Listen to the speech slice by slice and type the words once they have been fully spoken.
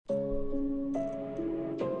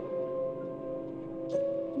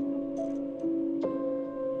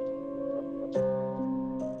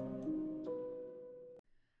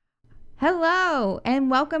Hello, and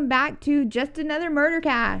welcome back to Just Another Murder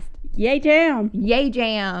Cast. Yay jam. Yay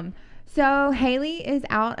jam. So Haley is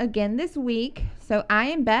out again this week. So I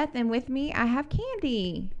am Beth, and with me I have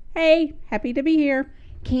Candy. Hey, happy to be here.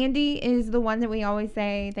 Candy is the one that we always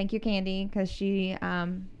say, thank you, Candy, because she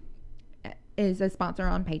is a sponsor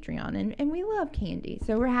on Patreon, and we love Candy.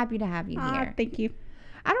 So we're happy to have you here. Thank you.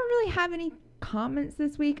 I don't really have any comments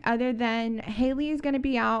this week other than Haley is going to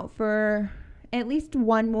be out for at least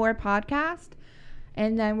one more podcast,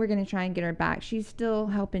 and then we're going to try and get her back. She's still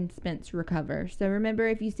helping Spence recover. So remember,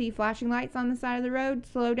 if you see flashing lights on the side of the road,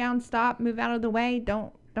 slow down, stop, move out of the way.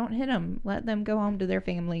 Don't hit them. Let them go home to their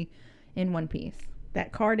family in one piece.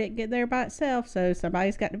 That car didn't get there by itself, so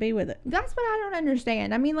somebody's got to be with it. That's what I don't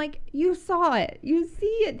understand. I mean, like, you saw it. You see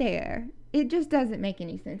it there. It just doesn't make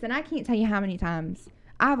any sense. And I can't tell you how many times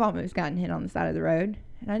I've almost gotten hit on the side of the road.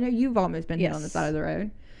 And I know you've almost been hit on the side of the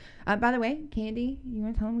road. By the way, Candy, you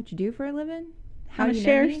want to tell them what you do for a living? I'm a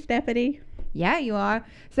sheriff's deputy. Yeah, you are.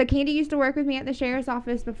 So Candy used to work with me at the sheriff's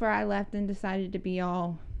office before I left and decided to be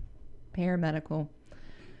all paramedical.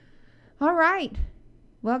 All right.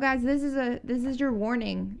 Well, guys, this is your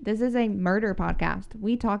warning. This is a murder podcast.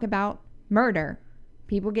 We talk about murder.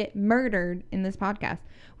 People get murdered in this podcast.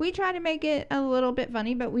 We try to make it a little bit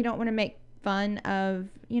funny, but we don't want to make fun of,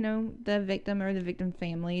 the victim or the victim's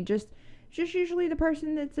family. Just usually the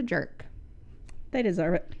person that's a jerk. They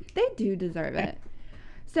deserve it. They do deserve it.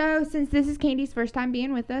 So since this is Candy's first time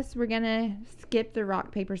being with us, we're going to skip the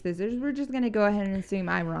rock, paper, scissors. We're just going to go ahead and assume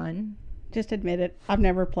I run. Just admit it. I've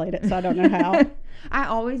never played it, so I don't know how. I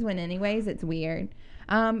always win anyways. It's weird.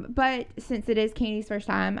 But since it is Candy's first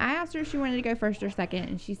time, I asked her if she wanted to go first or second,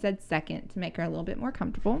 and she said second to make her a little bit more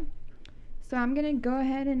comfortable. So I'm going to go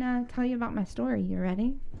ahead and tell you about my story. You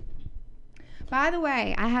ready? By the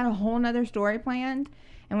way, I had a whole nother story planned,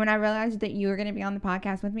 and when I realized that you were going to be on the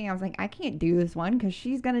podcast with me, I was like, I can't do this one because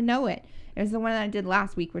she's going to know it. It was the one that I did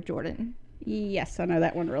last week with Jordan. Yes, I know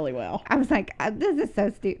that one really well. I was like, this is so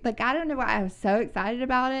stupid. Like, I don't know why I was so excited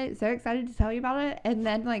about it, so excited to tell you about it, and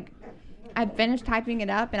then, like, I finished typing it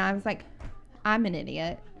up, and I was like, I'm an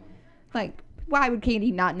idiot. Like, why would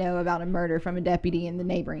Candy not know about a murder from a deputy in the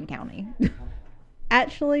neighboring county?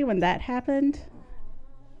 Actually, when that happened,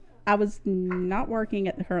 I was not working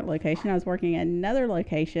at the current location. I was working at another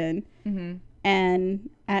location, and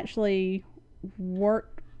actually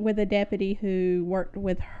worked with a deputy who worked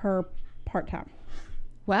with her part-time.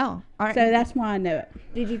 Well, so that's why I know it.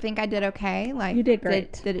 Did you think I did okay? Like, you did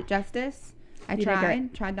great. Did it justice? I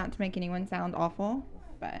tried not to make anyone sound awful,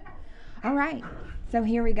 but all right. So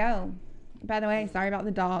here we go. By the way, sorry about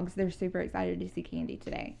the dogs. They're super excited to see Candy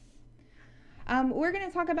today. We're going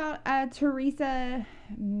to talk about Teresa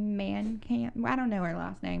Mankamp. I don't know her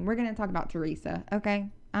last name. We're going to talk about Teresa, okay?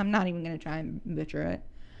 I'm not even going to try and butcher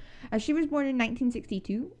it. She was born in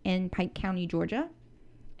 1962 in Pike County, Georgia,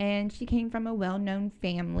 and she came from a well-known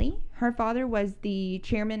family. Her father was the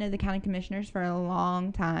chairman of the county commissioners for a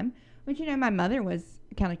long time, which, my mother was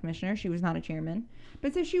a county commissioner. She was not a chairman,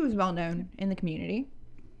 but so she was well-known in the community.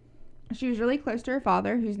 She was really close to her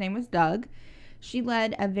father, whose name was Doug. She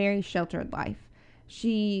led a very sheltered life.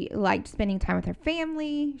 She liked spending time with her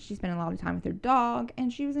family. She spent a lot of time with her dog,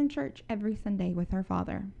 and she was in church every Sunday with her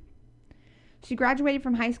father. She graduated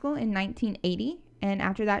from high school in 1980, and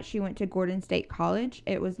after that she went to Gordon State College.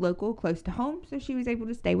 It was local, close to home, so she was able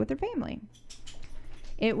to stay with her family.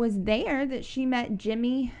 It was there that she met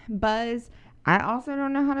Jimmy Buzz. I also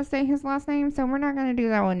don't know how to say his last name, so we're not going to do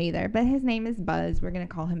that one either, but his name is Buzz. We're going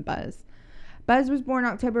to call him Buzz. Buzz was born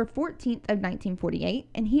October 14th of 1948,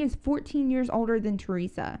 and he is 14 years older than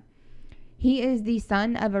Teresa. He is the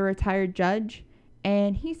son of a retired judge,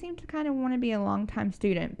 and he seemed to kind of want to be a longtime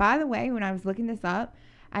student. By the way, when I was looking this up,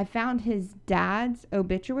 I found his dad's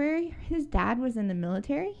obituary. His dad was in the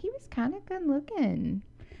military. He was kind of good looking.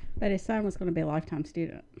 But his son was going to be a lifetime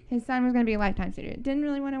student. His son was going to be a lifetime student. Didn't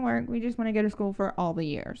really want to work. We just want to go to school for all the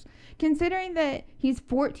years. Considering that he's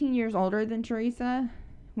 14 years older than Teresa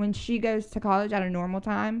when she goes to college at a normal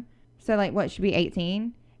time. So, like, what, she'd be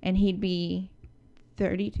 18? And he'd be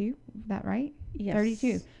 32? Is that right?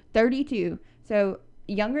 Yes. 32. So,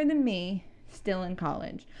 younger than me, still in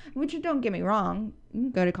college. Which, don't get me wrong, you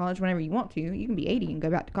can go to college whenever you want to. You can be 80 and go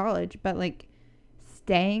back to college. But, like,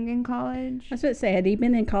 staying in college? I was about to say, had he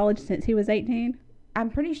been in college since he was 18? I'm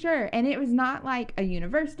pretty sure. And it was not like a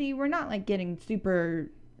university. We're not, like, getting super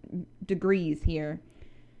degrees here.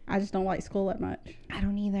 I just don't like school that much. I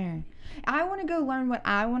don't either. I want to go learn what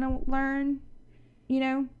I want to learn,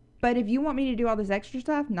 But if you want me to do all this extra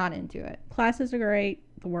stuff, not into it. Classes are great.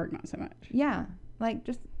 The work, not so much. Yeah. Like,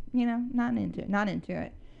 just, not into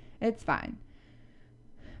it. It's fine.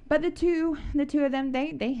 But the two of them,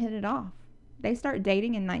 they hit it off. They start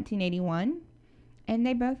dating in 1981, and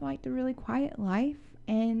they both liked a really quiet life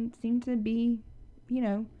and seemed to be,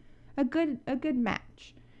 a good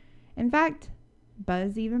match. In fact,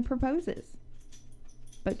 Buzz even proposes.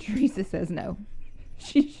 But Teresa says no.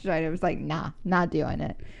 She straight up was like, nah, not doing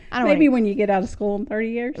it. Maybe when you get out of school in 30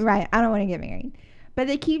 years. Right. I don't want to get married. But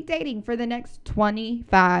they keep dating for the next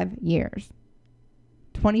 25 years.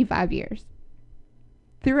 25 years.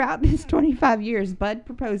 Throughout this 25 years, Buzz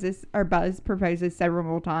proposes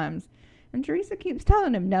several times. And Teresa keeps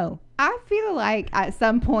telling him no. I feel like at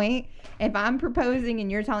some point, if I'm proposing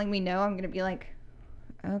and you're telling me no, I'm going to be like,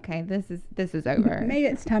 okay, this is over. Maybe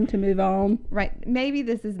it's time to move on. Right. Maybe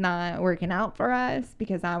this is not working out for us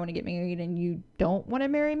because I want to get married and you don't want to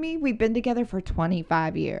marry me. We've been together for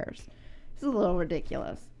 25 years. It's a little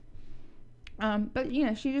ridiculous. But,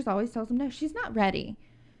 she just always tells him no. She's not ready.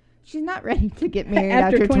 She's not ready to get married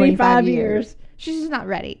after 25 years. She's just not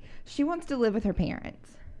ready. She wants to live with her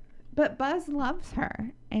parents. But Buzz loves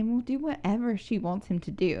her and will do whatever she wants him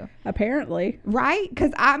to do. Apparently. Right?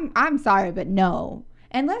 Because I'm sorry, but no.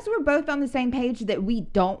 Unless we're both on the same page that we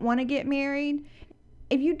don't want to get married.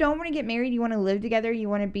 If you don't want to get married, you want to live together, you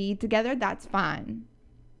want to be together, that's fine.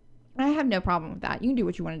 I have no problem with that. You can do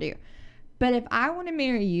what you want to do. But if I want to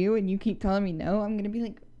marry you and you keep telling me no, I'm going to be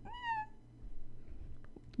like,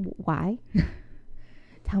 why?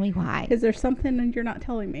 Tell me why. Is there something you're not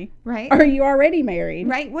telling me? Right. Are you already married?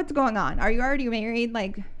 Right. What's going on? Are you already married?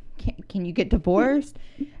 Like, can you get divorced?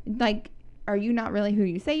 Like, are you not really who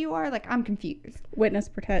you say you are? Like, I'm confused. Witness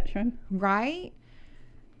protection. Right.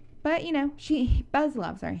 But, Buzz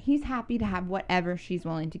loves her. He's happy to have whatever she's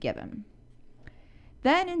willing to give him.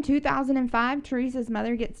 Then in 2005, Teresa's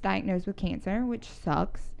mother gets diagnosed with cancer, which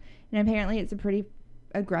sucks. And apparently it's a pretty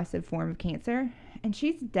aggressive form of cancer. And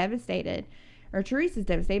she's devastated. Or Teresa's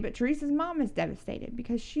devastated, but Teresa's mom is devastated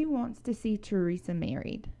because she wants to see Teresa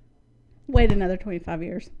married. Wait another 25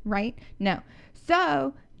 years. Right? No.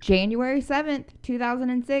 So, January 7th,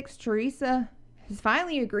 2006, Teresa has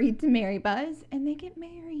finally agreed to marry Buzz, and they get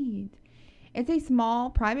married. It's a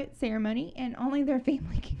small, private ceremony, and only their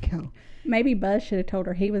family can go. Maybe Buzz should have told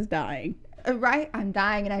her he was dying. Right? I'm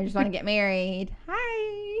dying, and I just want to get married.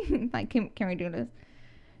 Hi! Like, can we do this?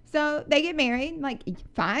 So, they get married, like,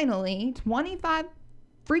 finally, 25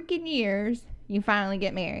 freaking years, you finally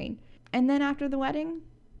get married. And then after the wedding,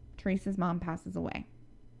 Teresa's mom passes away.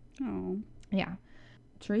 Oh. Yeah.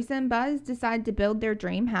 Teresa and Buzz decide to build their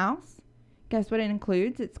dream house. Guess what it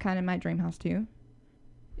includes? It's kind of my dream house, too.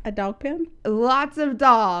 A dog pen? Lots of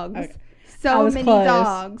dogs. Okay. So many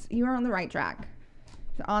dogs. You are on the right track.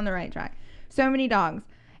 On the right track. So many dogs.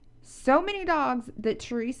 So many dogs that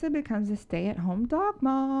Teresa becomes a stay-at-home dog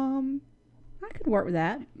mom. I could work with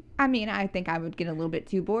that. I mean, I think I would get a little bit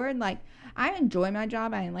too bored. Like, I enjoy my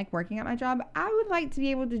job. I like working at my job. I would like to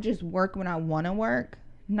be able to just work when I want to work,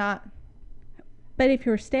 not... But if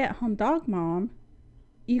you're a stay-at-home dog mom,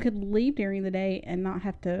 you could leave during the day and not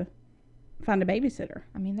have to find a babysitter.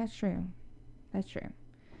 I mean, that's true. That's true.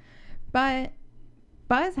 But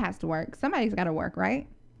Buzz has to work. Somebody's got to work, right?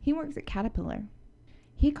 He works at Caterpillar.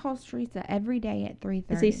 He calls Teresa every day at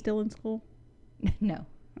 3:30. Is he still in school? No.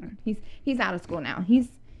 He's out of school now. He's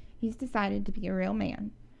decided to be a real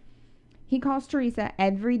man. He calls Teresa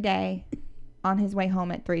every day on his way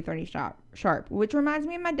home at 3:30 sharp, which reminds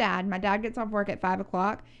me of my dad. My dad gets off work at 5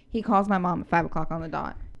 o'clock. He calls my mom at 5 o'clock on the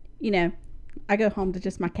dot. I go home to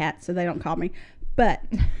just my cats, so they don't call me. But,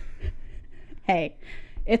 hey,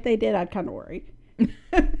 if they did, I'd kind of worry.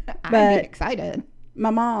 I'd be excited.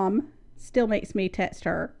 My mom still makes me text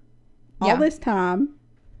her. All this time,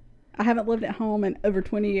 I haven't lived at home in over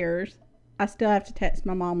 20 years. I still have to text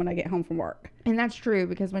my mom when I get home from work. And that's true,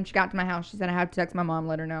 because when she got to my house, she said I have to text my mom,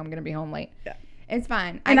 let her know I'm going to be home late. Yeah. It's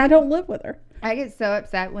fine. And I don't live with her. I get so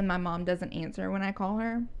upset when my mom doesn't answer when I call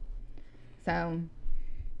her. So...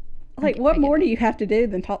 what more do you have to do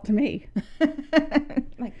than talk to me?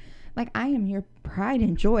 like I am your pride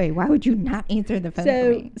and joy. Why would you not answer the phone for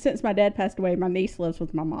me? Since my dad passed away, my niece lives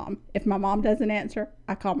with my mom. If my mom doesn't answer,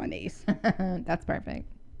 I call my niece. That's perfect.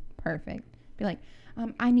 Perfect. Be like,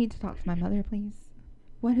 I need to talk to my mother, please.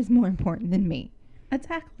 What is more important than me?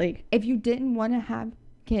 Exactly. If you didn't want to have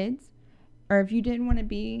kids, or if you didn't want to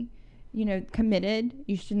be, committed,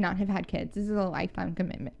 you should not have had kids. This is a lifetime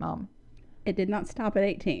commitment, Mom. It did not stop at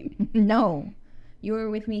 18. No. You were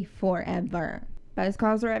with me forever. Buzz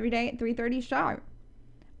calls her every day at 3:30 sharp.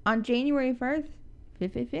 On January 1st,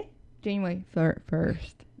 January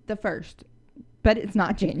 1st. The 1st. But it's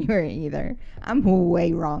not January either. I'm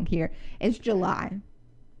way wrong here. It's July.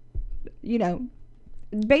 They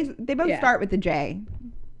both start with a J.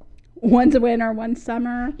 One's winter, one's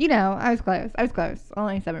summer. You know, I was close.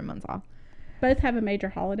 Only 7 months off. Both have a major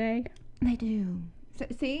holiday. They do. So,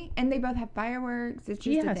 see? And they both have fireworks. It's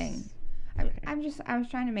just a thing. I was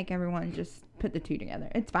trying to make everyone just put the two together.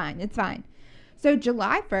 It's fine. So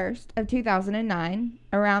July 1st of 2009,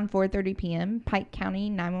 around 4:30 p.m., Pike County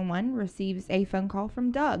 911 receives a phone call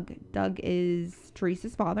from Doug. Doug is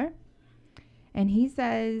Teresa's father. And he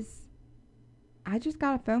says, I just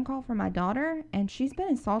got a phone call from my daughter, and she's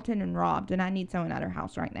been assaulted and robbed, and I need someone at her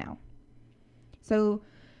house right now. So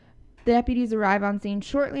the deputies arrive on scene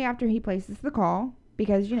shortly after he places the call,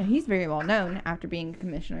 because, he's very well known after being a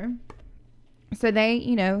commissioner. So they,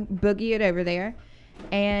 boogie it over there.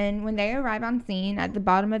 And when they arrive on scene, at the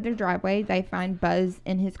bottom of their driveway, they find Buzz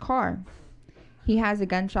in his car. He has a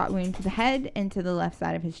gunshot wound to the head and to the left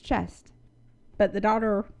side of his chest. But the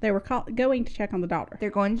daughter, they were going to check on the daughter. They're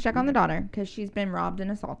going to check on the daughter because she's been robbed and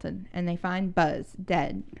assaulted. And they find Buzz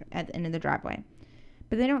dead at the end of the driveway.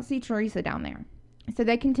 But they don't see Teresa down there. So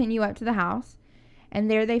they continue up to the house. And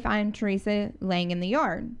there they find Teresa laying in the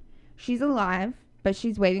yard. She's alive, but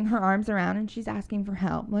she's waving her arms around and she's asking for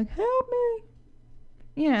help. Like, help me.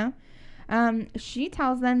 She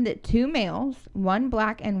tells them that 2 males, one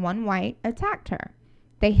black and one white, attacked her.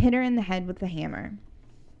 They hit her in the head with a hammer.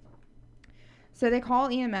 So they call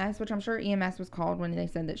EMS, which I'm sure EMS was called when they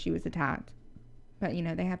said that she was attacked. But,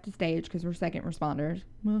 they have to stage because we're second responders.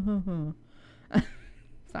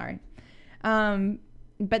 Sorry.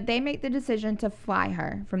 But they make the decision to fly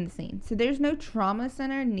her from the scene. So there's no trauma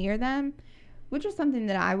center near them, which is something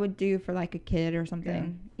that I would do for like a kid or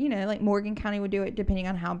something. Yeah. Like Morgan County would do it depending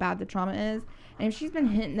on how bad the trauma is. And if she's been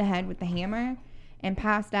hit in the head with the hammer and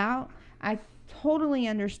passed out, I totally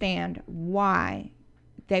understand why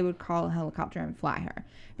they would call a helicopter and fly her.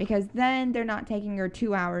 Because then they're not taking her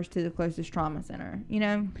 2 hours to the closest trauma center,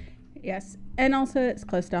 Yes. And also it's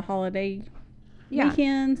close to a holiday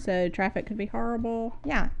weekend, so traffic could be horrible.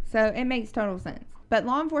 Yeah, so it makes total sense. But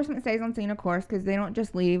law enforcement stays on scene, of course, because they don't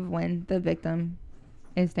just leave when the victim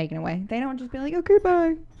is taken away. They don't just be like, okay,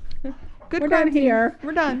 bye. We're done here.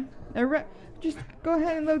 We're done. Just go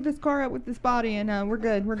ahead and load this car up with this body, and we're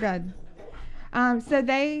good. So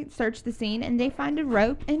they search the scene, and they find a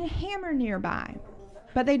rope and a hammer nearby.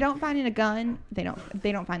 But they don't find a gun. They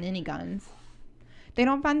don't find any guns. They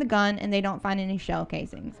don't find the gun, and they don't find any shell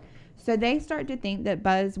casings. So they start to think that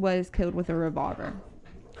Buzz was killed with a revolver.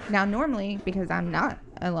 Now, normally, because I'm not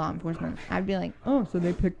a law enforcement, I'd be like, oh, so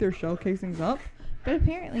they picked their shell casings up? But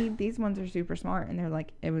apparently, these ones are super smart, and they're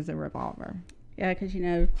like, it was a revolver. Yeah, because,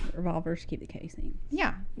 revolvers keep the casing.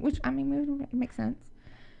 Yeah, which, it makes sense.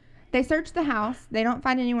 They search the house. They don't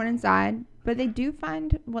find anyone inside, but they do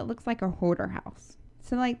find what looks like a hoarder house.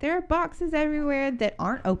 So, there are boxes everywhere that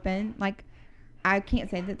aren't open. I can't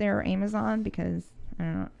say that they were Amazon because I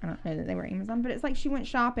don't know that they were Amazon, but it's like she went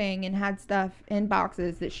shopping and had stuff in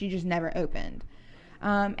boxes that she just never opened.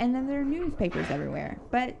 And then there are newspapers everywhere,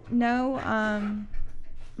 but no,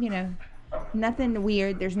 nothing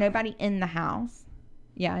weird. There's nobody in the house.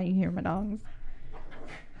 Yeah, you hear my dogs.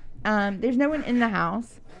 There's no one in the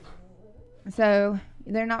house. So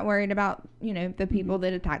they're not worried about, the people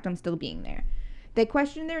that attacked them still being there. They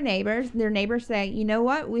question their neighbors. Their neighbors say, you know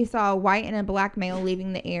what? We saw a white and a black male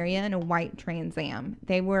leaving the area in a white Trans Am.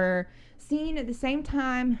 They were seen at the same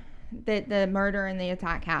time that the murder and the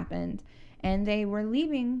attack happened. And they were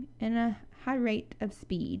leaving in a high rate of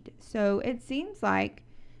speed. So it seems like,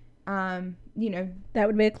 that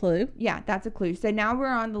would be a clue. Yeah, that's a clue. So now we're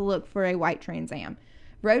on the look for a white Trans Am.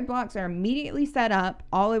 Roadblocks are immediately set up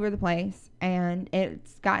all over the place. And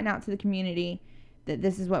it's gotten out to the community that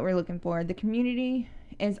this is what we're looking for. The community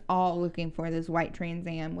is all looking for this white Trans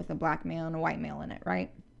Am with a black male and a white male in it,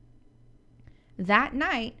 right? That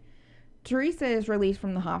night, Teresa is released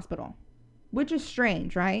from the hospital, which is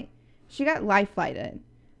strange, right? She got life flighted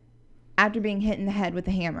after being hit in the head with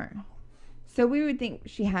a hammer. So we would think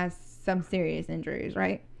she has some serious injuries,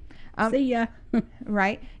 right? See ya.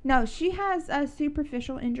 Right? No, she has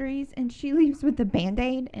superficial injuries, and she leaves with a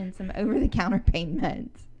Band-Aid and some over-the-counter pain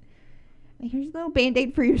meds. Here's a little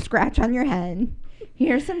Band-Aid for your scratch on your head.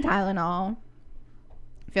 Here's some Tylenol.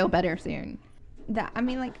 Feel better soon.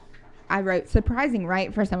 I wrote surprising,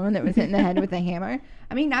 right, for someone that was hit in the head with a hammer.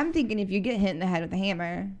 I'm thinking if you get hit in the head with a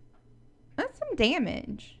hammer, that's some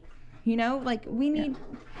damage. You're going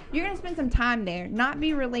to spend some time there, not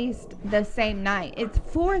be released the same night. It's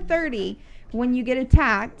 4:30 when you get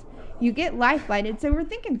attacked. You get life flighted. So we're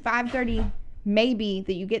thinking 5:30 maybe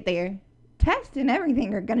that you get there. Tests and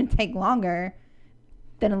everything are going to take longer.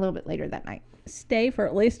 then a little bit later that night. Stay for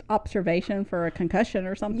at least observation for a concussion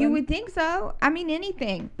or something. You would think so. I mean,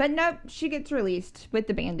 anything. But nope, she gets released with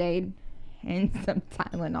the Band-Aid and some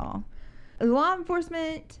Tylenol. Law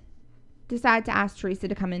enforcement decide to ask Teresa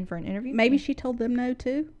to come in for an interview. Maybe she told them no,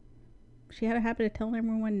 too. She had a habit of telling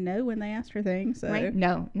everyone no when they asked her things. So. Right?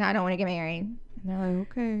 No, I don't want to get married. And they're like,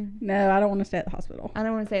 okay. No, I don't want to stay at the hospital. I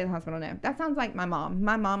don't want to stay at the hospital, no. That sounds like my mom.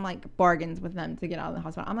 My mom, like, bargains with them to get out of the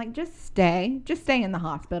hospital. I'm like, just stay. Just stay in the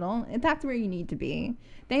hospital. If that's where you need to be.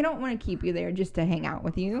 They don't want to keep you there just to hang out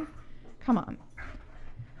with you. Come on.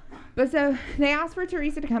 But so they asked for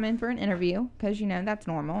Teresa to come in for an interview because, you know, that's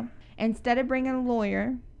normal. Instead of bringing a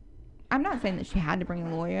lawyer, I'm not saying that she had to bring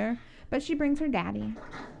a lawyer, but she brings her daddy.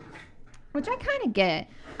 Which I kind of get.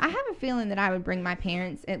 I have a feeling that I would bring my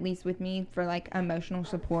parents at least with me for, like, emotional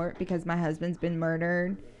support because my husband's been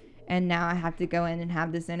murdered and now I have to go in and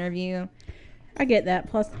have this interview. I get that.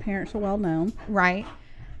 Plus, the parents are well known. Right.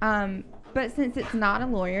 But since it's not a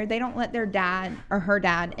lawyer, they don't let their dad or her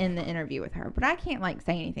dad in the interview with her. But I can't, like,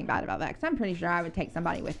 say anything bad about that because I'm pretty sure I would take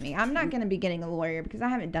somebody with me. I'm not going to be getting a lawyer because I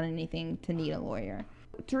haven't done anything to need a lawyer.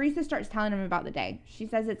 Teresa starts telling him about the day. She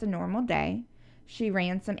says it's a normal day. She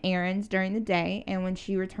ran some errands during the day, and when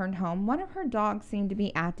she returned home, one of her dogs seemed to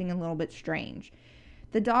be acting a little bit strange.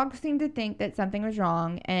 The dog seemed to think that something was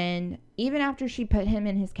wrong, and even after she put him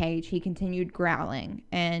in his cage, he continued growling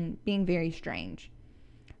and being very strange.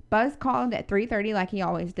 Buzz called at 3:30 like he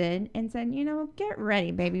always did and said, you know, get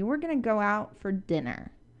ready, baby. We're going to go out for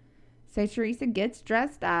dinner. So Teresa gets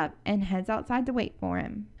dressed up and heads outside to wait for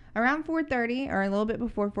him. Around 4:30, or a little bit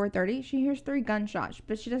before 4:30, she hears 3 gunshots,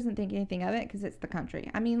 but she doesn't think anything of it because it's the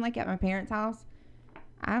country. I mean, like at my parents' house,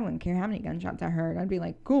 I wouldn't care how many gunshots I heard. I'd be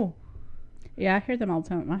like, cool. Yeah, I hear them all the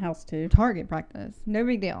time at my house, too. Target practice. No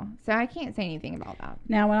big deal. So I can't say anything about that.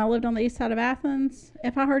 Now, when I lived on the east side of Athens,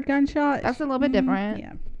 if I heard gunshots... That's a little bit different.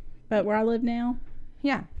 Yeah. But where I live now...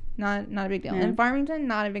 Yeah, not a big deal. Yeah. In Farmington,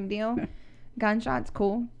 not a big deal. Gunshots,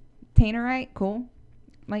 cool. Tannerite, cool.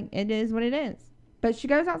 Like, it is what it is. But she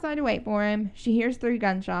goes outside to wait for him. She hears 3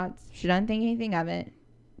 gunshots. She doesn't think anything of it.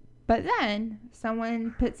 But then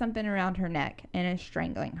someone puts something around her neck and is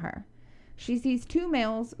strangling her. She sees 2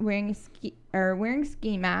 males wearing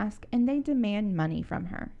ski masks, and they demand money from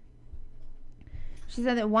her. She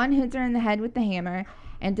said that one hits her in the head with the hammer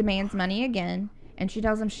and demands money again. And she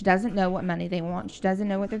tells them she doesn't know what money they want. She doesn't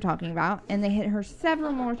know what they're talking about. And they hit her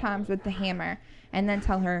several more times with the hammer and then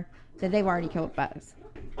tell her that they've already killed Buzz.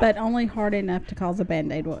 But only hard enough to cause a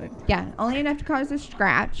Band-Aid wound. Yeah, only enough to cause a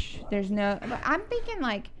scratch. There's no... But I'm thinking,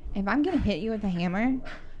 like, if I'm going to hit you with a hammer, I'm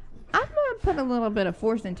going to put a little bit of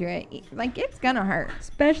force into it. Like, it's going to hurt.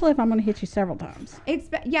 Especially if I'm going to hit you several times.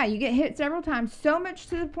 Yeah, you get hit several times, so much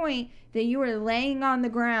to the point that you are laying on the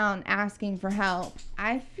ground asking for help.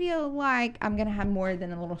 I feel like I'm going to have more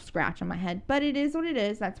than a little scratch on my head. But it is what it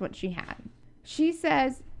is. That's what she had. She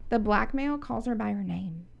says the black male calls her by her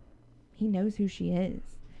name. He knows who she is.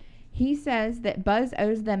 He says that Buzz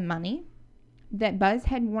owes them money, that Buzz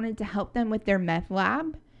had wanted to help them with their meth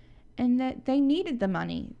lab, and that they needed the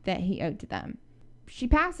money that he owed to them. She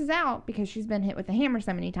passes out because she's been hit with a hammer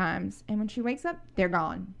so many times, and when she wakes up, they're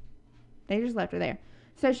gone. They just left her there.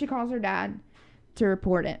 So she calls her dad to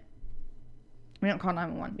report it. We don't call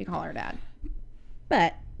 911. We call her dad.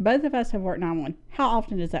 But both of us have worked 911. How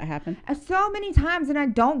often does that happen? So many times, and I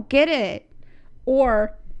don't get it.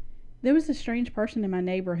 Or... there was a strange person in my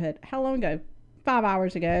neighborhood. How long ago? 5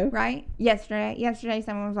 hours ago. Right? Yesterday,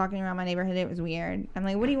 someone was walking around my neighborhood. It was weird. I'm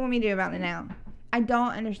like, what do you want me to do about it now? I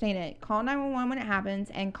don't understand it. Call 911 when it happens,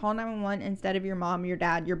 and call 911 instead of your mom, your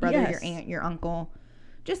dad, your brother, Yes. your aunt, your uncle.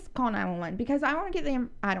 Just call 911 because I don't want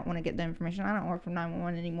to get the information. I don't work for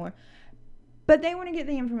 911 anymore. But they want to get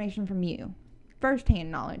the information from you. First-hand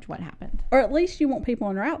knowledge what happened. Or at least you want people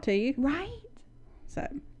en route to you. Right? So,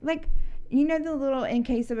 Like... you know the little in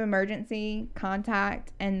case of emergency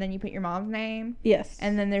contact and then you put your mom's name? yes.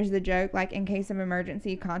 And then there's the joke like in case of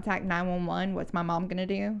emergency contact 911. What's my mom going to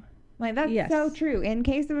do? Like that's Yes. so true. In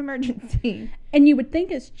case of emergency. And you would think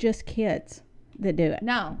it's just kids that do it.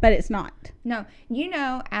 No. But it's not. No. You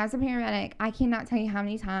know, as a paramedic, I cannot tell you how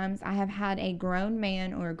many times I have had a grown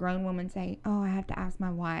man or a grown woman say, oh, I have to ask my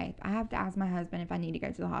wife. I have to ask my husband if I need to go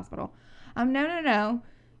to the hospital. No.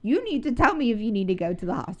 You need to tell me if you need to go to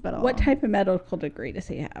the hospital. What type of medical degree does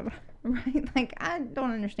he have? Right? Like, I don't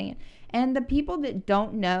understand. And the people that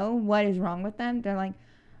don't know what is wrong with them, they're like,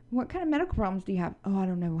 what kind of medical problems do you have? Oh, I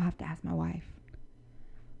don't know. We'll have to ask my wife.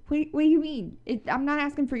 What do you mean? I'm not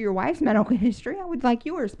asking for your wife's medical history. I would like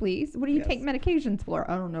yours, please. What do you take medications for?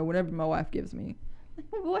 I don't know. Whatever my wife gives me.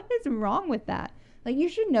 What is wrong with that? Like, you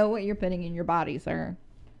should know what you're putting in your body, sir.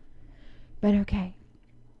 But okay.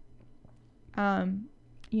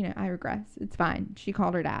 I regress. It's fine. She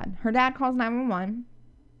called her dad. Her dad calls 911.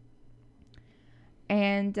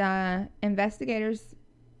 And investigators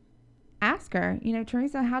ask her,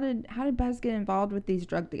 Teresa, how did Buzz get involved with these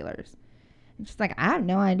drug dealers? And she's like, I have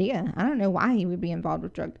no idea. I don't know why he would be involved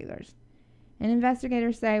with drug dealers. And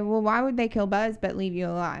investigators say, well, why would they kill Buzz but leave you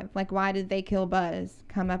alive? Like, why did they kill Buzz,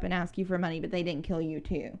 come up and ask you for money, but they didn't kill you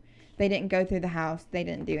too? They didn't go through the house. They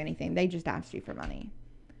didn't do anything. They just asked you for money.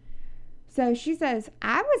 So she says,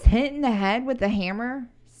 I was hit in the head with a hammer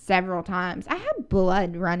several times. I had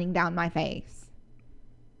blood running down my face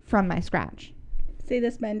from my scratch. See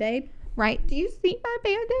this Band-Aid? Right? Do you see my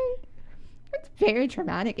Band-Aid? It's a very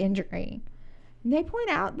traumatic injury. And they point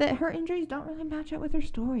out that her injuries don't really match up with her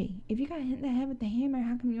story. If you got hit in the head with the hammer,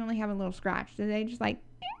 how come you only have a little scratch? So they just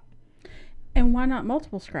And why not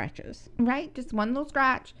multiple scratches? Right? Just one little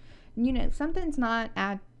scratch. Something's not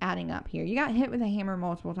adding up here. You got hit with a hammer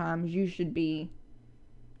multiple times. You should be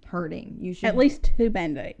hurting. You should at least 2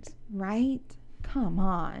 Band-Aids. Right? Come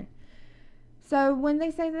on. So when they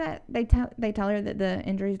say that, they tell her that the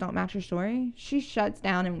injuries don't match her story, she shuts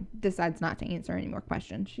down and decides not to answer any more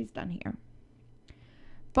questions. She's done here.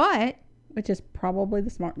 But, which is probably the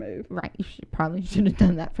smart move. Right. You probably should have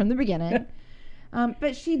done that from the beginning.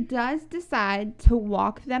 But she does decide to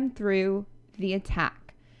walk them through the attack.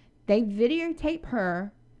 They videotape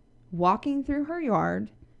her walking through her yard,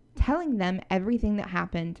 telling them everything that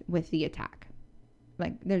happened with the attack.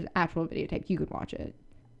 Like, there's actual videotape. You could watch it.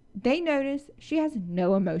 They notice she has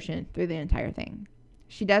no emotion through the entire thing.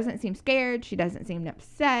 She doesn't seem scared. She doesn't seem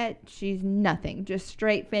upset. She's nothing. Just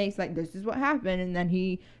straight face, like, this is what happened. And then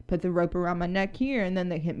he put the rope around my neck here. And then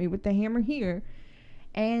they hit me with the hammer here.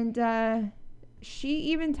 And she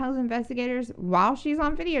even tells investigators while she's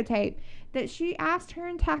on videotape that she asked her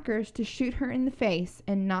attackers to shoot her in the face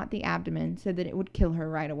and not the abdomen so that it would kill her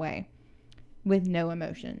right away with no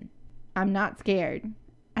emotion. I'm not scared.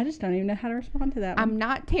 I just don't even know how to respond to that one. I'm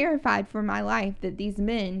not terrified for my life that these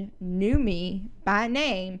men knew me by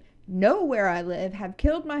name, know where I live, have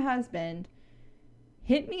killed my husband,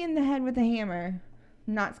 hit me in the head with a hammer.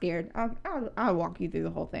 I'm not scared. I'll walk you through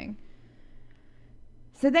the whole thing.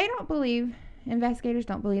 So investigators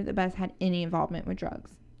don't believe that Buzz had any involvement with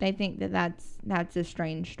drugs. They think that that's a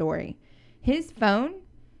strange story. His phone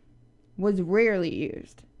was rarely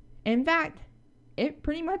used. In fact, it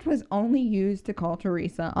pretty much was only used to call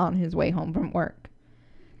Teresa on his way home from work.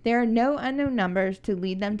 There are no unknown numbers to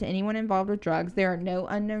lead them to anyone involved with drugs. There are no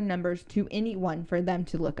unknown numbers to anyone for them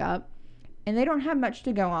to look up. And they don't have much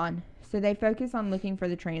to go on, so they focus on looking for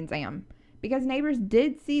the Trans Am. Because neighbors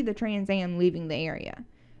did see the Trans Am leaving the area.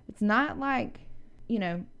 It's not like,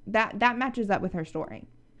 that matches up with her story.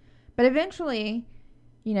 But eventually,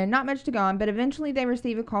 not much to go on, but eventually they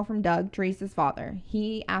receive a call from Doug, Teresa's father.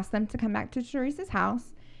 He asks them to come back to Teresa's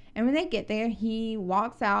house, and when they get there, he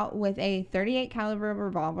walks out with a .38 caliber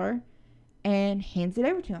revolver and hands it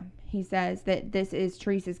over to him. He says that this is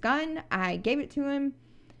Teresa's gun. I gave it to him,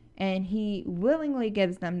 and he willingly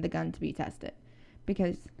gives them the gun to be tested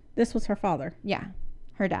because this was her father. Yeah,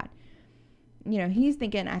 her dad. He's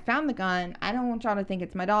thinking, I found the gun. I don't want y'all to think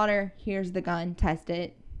it's my daughter. Here's the gun. Test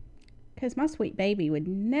it. Because my sweet baby would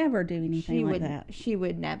never do anything like that. She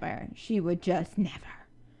would never. She would just never.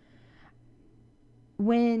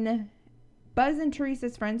 When Buzz and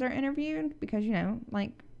Teresa's friends are interviewed, because, we're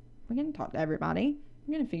going to talk to everybody.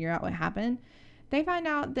 We're going to figure out what happened. They find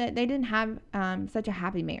out that they didn't have such a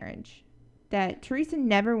happy marriage. That Teresa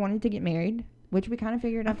never wanted to get married, which we kind of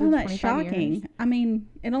figured out. I found that shocking. Years. I mean,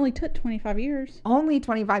 it only took 25 years. Only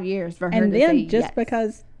 25 years for her to say yes. And then just yes.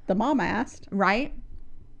 Because the mom asked. Right?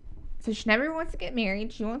 So she never wants to get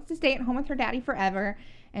married. She wants to stay at home with her daddy forever.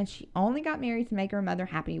 And she only got married to make her mother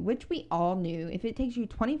happy, which we all knew. If it takes you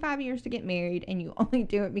 25 years to get married and you only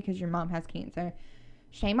do it because your mom has cancer,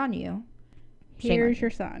 shame on you. Here's your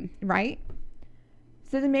son. Right?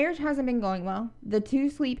 So the marriage hasn't been going well. The two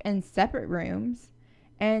sleep in separate rooms.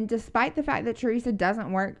 And despite the fact that Teresa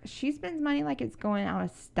doesn't work, she spends money like it's going out of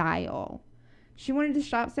style. She wanted to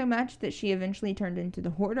shop so much that she eventually turned into the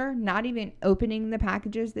hoarder, not even opening the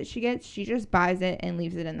packages that she gets. She just buys it and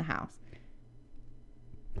leaves it in the house.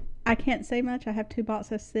 I can't say much. I have 2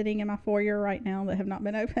 boxes sitting in my foyer right now that have not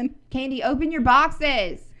been opened. Candy, open your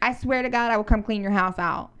boxes. I swear to God, I will come clean your house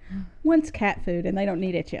out. One's cat food and they don't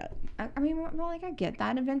need it yet. I mean, I get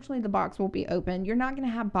that. Eventually the box will be opened. You're not going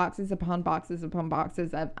to have boxes upon boxes upon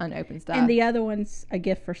boxes of unopened stuff. And the other one's a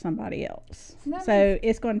gift for somebody else. So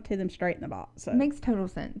it's going to them straight in the box. So. Makes total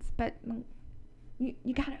sense. But you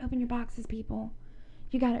got to open your boxes, people.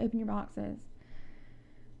 You got to open your boxes.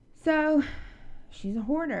 So she's a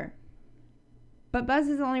hoarder. But Buzz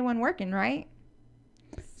is the only one working, right?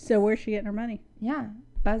 So where's she getting her money? Yeah.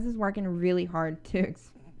 Buzz is working really hard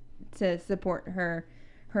to support her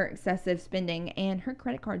excessive spending, and her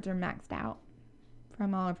credit cards are maxed out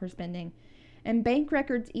from all of her spending. And bank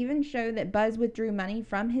records even show that Buzz withdrew money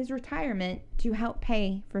from his retirement to help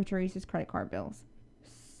pay for Teresa's credit card bills.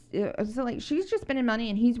 So like, she's just spending money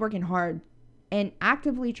and he's working hard and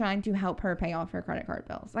actively trying to help her pay off her credit card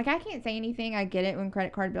bills. Like, I can't say anything. I get it when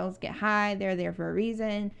credit card bills get high. They're there for a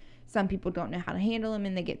reason. Some people don't know how to handle them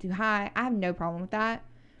and they get too high. I have no problem with that.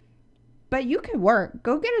 But you could work.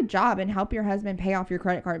 Go get a job and help your husband pay off your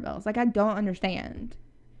credit card bills. Like, I don't understand.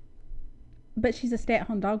 But she's a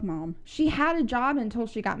stay-at-home dog mom. She had a job until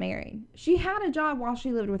she got married. She had a job while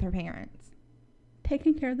she lived with her parents.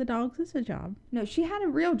 Taking care of the dogs is a job. No, she had a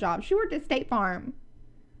real job. She worked at State Farm.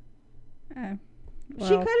 Oh.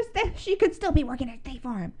 Well, She could still be working at State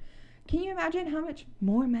Farm. Can you imagine how much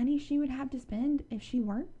more money she would have to spend if she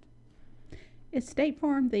worked? is State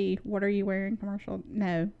Farm the "What are you wearing" commercial?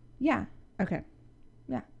 No. Yeah. Okay.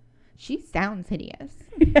 Yeah. She sounds hideous.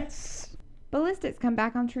 Yes. Ballistics come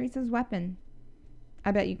back on Teresa's weapon.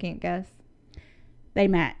 I bet you can't guess. They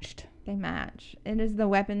matched. They match. It is the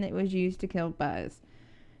weapon that was used to kill Buzz.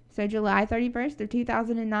 So July 31st of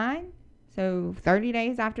 2009, so 30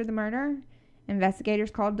 days after the murder,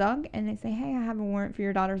 investigators called Doug and they say, hey, I have a warrant for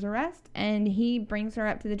your daughter's arrest. And he brings her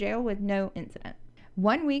up to the jail with no incident.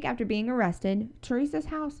 1 week after being arrested, Teresa's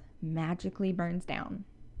house magically burns down.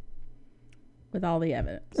 With all the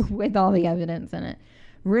evidence. With all the evidence in it.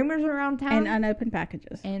 Rumors around town. And unopened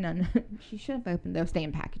packages. And she should have opened those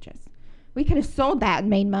damn packages. We could have sold that and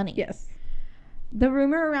made money. Yes. The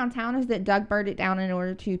rumor around town is that Doug burned it down in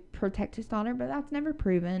order to protect his daughter, but that's never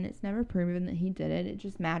proven. It's never proven that he did it. It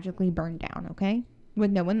just magically burned down, okay?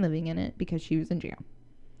 With no one living in it because she was in jail.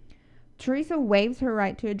 Teresa waives her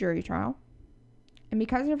right to a jury trial. And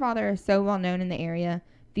because her father is so well known in the area,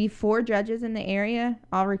 the 4 judges in the area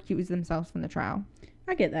all recuse themselves from the trial.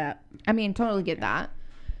 I get that. I mean, totally get that.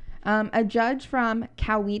 A judge from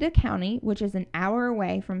Coweta County, which is an hour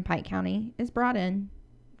away from Pike County, is brought in.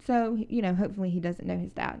 So, you know, hopefully he doesn't know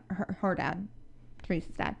his dad, her dad,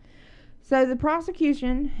 Teresa's dad. So the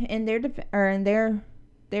prosecution in their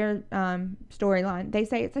storyline, they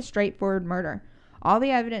say it's a straightforward murder. All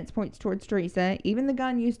the evidence points towards Teresa. Even the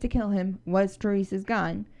gun used to kill him was Teresa's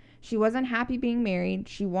gun. She wasn't happy being married.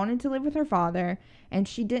 She wanted to live with her father, and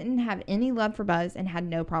she didn't have any love for Buzz and had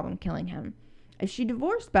no problem killing him. If she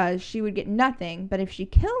divorced Buzz, she would get nothing, but if she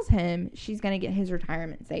kills him, she's going to get his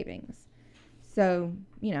retirement savings. So,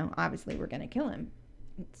 you know, obviously we're going to kill him.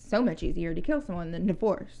 It's so much easier to kill someone than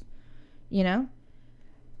divorce, you know?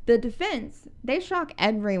 The defense, they shock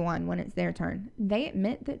everyone when it's their turn. They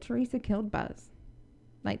admit that Teresa killed Buzz.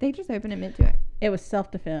 Like, they just open and admit to it. It was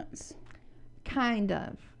self-defense. Kind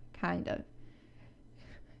of.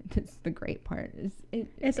 That's the great part.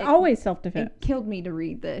 It's always self-defense. It killed me to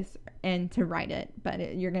read this and to write it,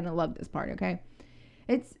 but you're going to love this part, okay?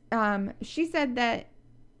 It's, she said that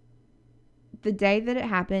the day that it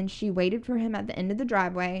happened, she waited for him at the end of the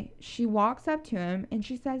driveway. She walks up to him and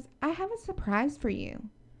she says, I have a surprise for you.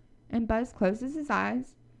 And Buzz closes his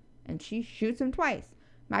eyes and she shoots him twice.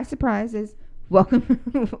 My surprise is,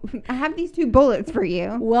 welcome. I have these 2 bullets for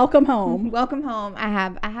you. Welcome home. Welcome home. I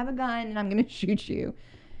have a gun and I'm going to shoot you.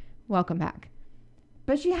 Welcome back.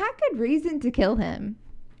 But she had good reason to kill him.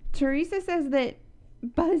 Teresa says that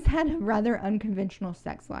Buzz had a rather unconventional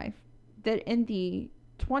sex life. That in the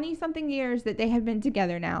 20-something years that they have been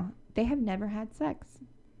together now, they have never had sex.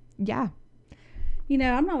 Yeah. You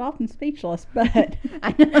know, I'm not often speechless, but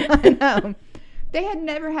I know. They had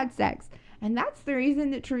never had sex. And that's the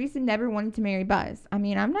reason that Teresa never wanted to marry Buzz. I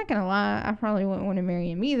mean, I'm not going to lie. I probably wouldn't want to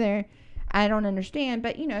marry him either. I don't understand.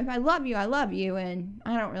 But, you know, if I love you, I love you. And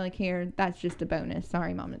I don't really care. That's just a bonus.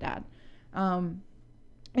 Sorry, Mom and Dad.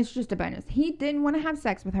 It's just a bonus. He didn't want to have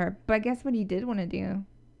sex with her. But guess what he did want to do?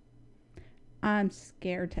 I'm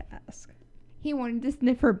scared to ask. He wanted to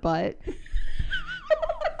sniff her butt.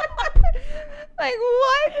 Like,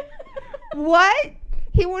 what? What?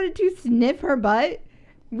 He wanted to sniff her butt?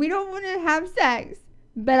 We don't want to have sex,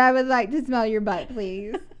 but I would like to smell your butt,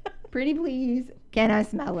 please. Pretty please. Can I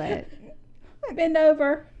smell it? Bend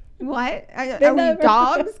over. What? Are Bend we over.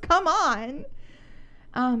 dogs? Come on.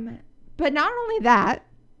 But not only that,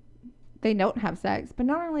 they don't have sex, but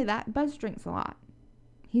not only that, Buzz drinks a lot.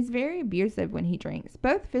 He's very abusive when he drinks,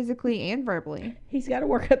 both physically and verbally. He's got to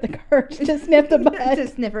work up the courage to sniff the butt. To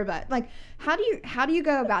sniff her butt. Like, how do you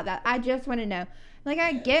go about that? I just want to know. Like,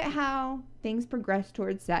 I get how things progress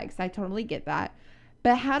towards sex. I totally get that.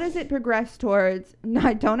 But how does it progress towards, no,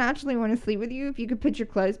 I don't actually want to sleep with you if you could put your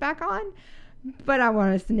clothes back on? but I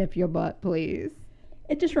want to sniff your butt, please.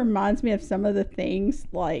 It just reminds me of some of the things,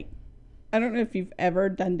 like, I don't know if you've ever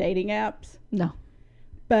done dating apps. No.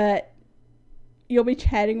 But you'll be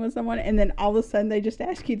chatting with someone and then all of a sudden they just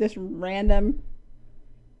ask you this random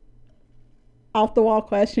off the wall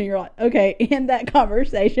question. You're like, okay, end that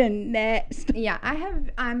conversation. Next. Yeah,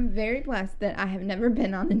 I'm very blessed that I have never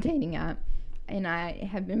been on a dating app. And I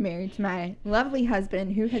have been married to my lovely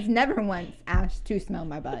husband who has never once asked to smell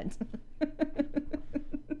my butt.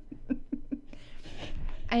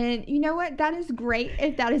 And you know what? That is great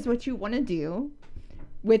if that is what you want to do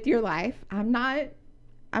with your life. I'm not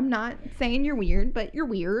saying you're weird, but you're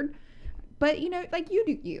weird. But, you know, like, you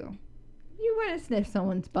do you. You want to sniff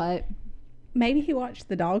someone's butt. Maybe he watched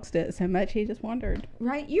the dogs do it so much he just wondered.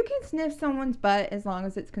 Right? You can sniff someone's butt as long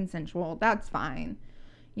as it's consensual. That's fine.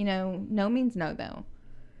 You know, no means no, though.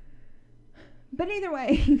 But either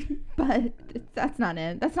way, but that's not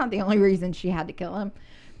it. That's not the only reason she had to kill him.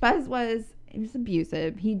 Buzz was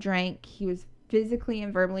abusive. He drank. He was physically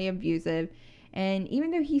and verbally abusive. And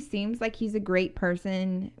even though he seems like he's a great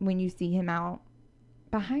person when you see him out,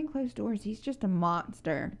 behind closed doors, he's just a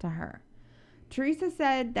monster to her. Teresa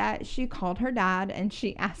said that she called her dad and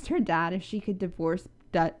she asked her dad if she could divorce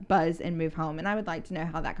Buzz and move home. And I would like to know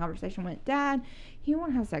how that conversation went. Dad, he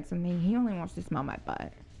won't have sex with me. He only wants to smell my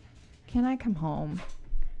butt. Can I come home?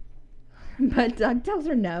 But Doug tells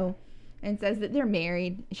her no and says that they're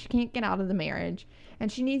married. She can't get out of the marriage.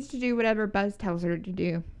 And she needs to do whatever Buzz tells her to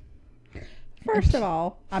do. First of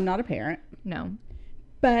all, I'm not a parent. No.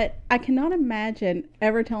 But I cannot imagine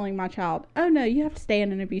ever telling my child, oh, no, you have to stay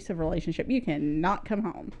in an abusive relationship. You cannot come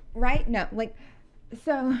home. Right? No. Like,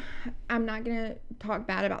 so I'm not going to talk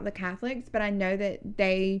bad about the Catholics, but I know that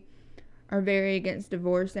they are very against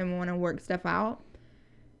divorce and want to work stuff out.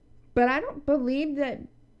 But I don't believe that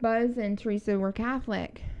Buzz and Teresa were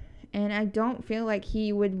Catholic. And I don't feel like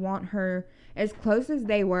he would want her as close as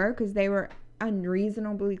they were, because they were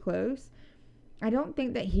unreasonably close. I don't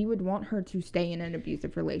think that he would want her to stay in an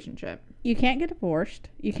abusive relationship. You can't get divorced.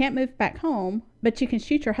 You can't move back home, but you can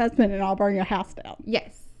shoot your husband and I'll burn your house down.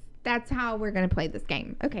 Yes. That's how we're going to play this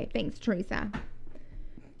game. Okay, thanks, Teresa.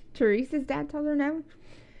 Teresa's dad tells her no.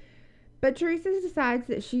 But Teresa decides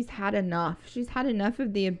that she's had enough. She's had enough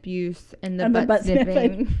of the abuse and the butt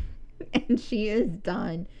sniffing. And she is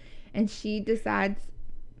done. And she decides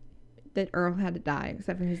that Earl had to die,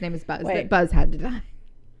 except for his name is Buzz. That Buzz had to die.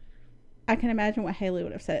 I can imagine what Haley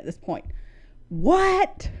would have said at this point.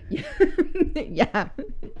 What? Yeah.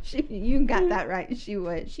 You got that right. She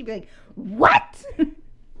would. She'd be like, what?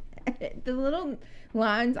 The little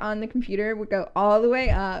lines on the computer would go all the way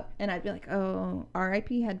up, and I'd be like, oh,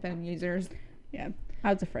 R.I.P. headphone users. Yeah.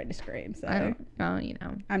 I was afraid to scream, so. You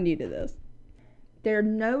know. I'm new to this. There are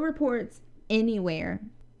no reports anywhere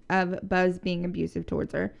of Buzz being abusive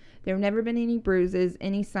towards her. There have never been any bruises,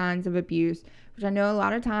 any signs of abuse, which I know a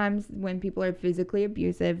lot of times when people are physically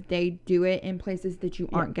abusive, they do it in places that you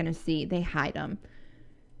aren't going to see. They hide them.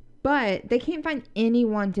 But they can't find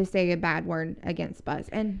anyone to say a bad word against Buzz.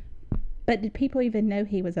 But did people even know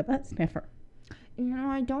he was a butt sniffer? You know,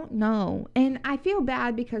 I don't know. And I feel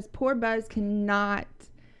bad because poor Buzz cannot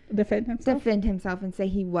defend himself and say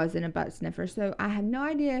he wasn't a butt sniffer. So I have no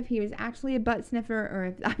idea if he was actually a butt sniffer or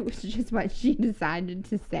if that was just what she decided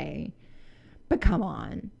to say. But come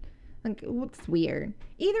on. Like, what's weird?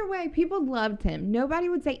 Either way, people loved him. Nobody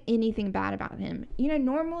would say anything bad about him. You know,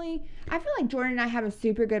 normally, I feel like Jordan and I have a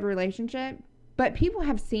super good relationship, but people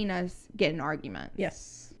have seen us get in arguments.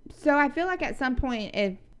 Yes. So I feel like at some point,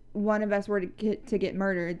 if one of us were to get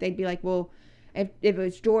murdered, they'd be like, well, if it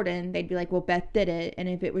was Jordan, they'd be like, well, Beth did it. And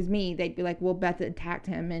if it was me, they'd be like, well, Beth attacked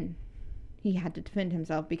him and he had to defend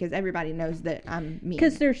himself, because everybody knows that I'm mean.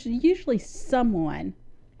 Because there's usually someone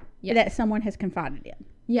that someone has confided in.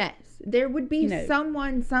 Yes. There would be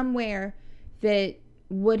someone somewhere that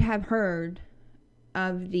would have heard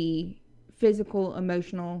of the physical,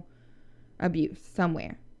 emotional abuse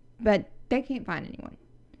somewhere. But they can't find anyone.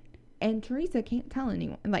 And Teresa can't tell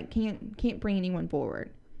anyone, like, can't bring anyone forward.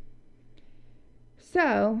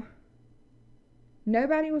 So,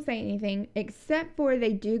 nobody will say anything, except for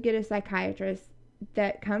they do get a psychiatrist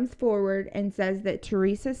that comes forward and says that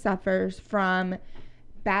Teresa suffers from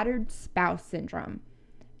battered spouse syndrome.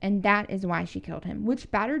 And that is why she killed him. Which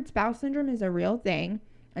battered spouse syndrome is a real thing.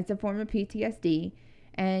 It's a form of PTSD.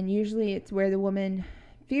 And usually it's where the woman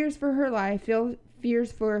fears for her life,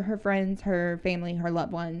 fears for her friends, her family, her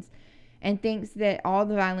loved ones, and thinks that all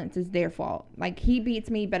the violence is their fault. Like, he beats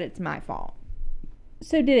me, but it's my fault.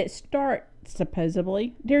 So did it start,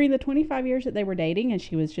 supposedly, during the 25 years that they were dating and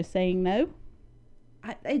she was just saying no?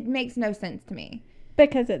 It makes no sense to me.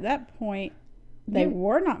 Because at that point, They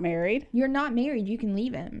were not married. You're not married. You can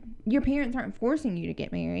leave him. Your parents aren't forcing you to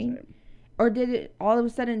get married. Or did it all of a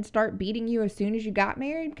sudden start beating you as soon as you got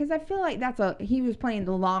married? Because I feel like he was playing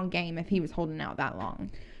the long game if he was holding out that long.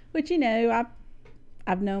 Which,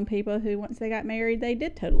 I've known people who once they got married, they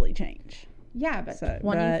did totally change. Yeah, but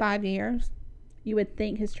 25 years. You would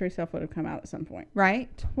think his true self would have come out at some point. Right?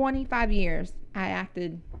 25 years I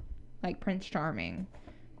acted like Prince Charming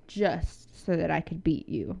just so that I could beat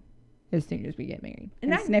you as soon as we get married.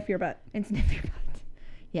 And sniff your butt. And sniff your butt.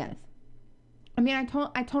 Yes. I mean,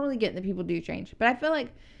 I totally get that people do change, but I feel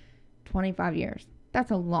like 25 years, that's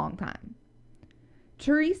a long time.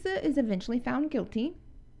 Teresa is eventually found guilty,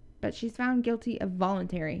 but she's found guilty of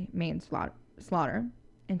voluntary manslaughter,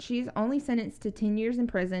 and she's only sentenced to 10 years in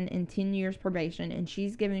prison and 10 years probation, and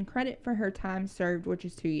she's given credit for her time served, which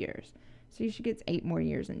is 2 years. So she gets 8 more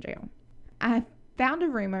years in jail. I found a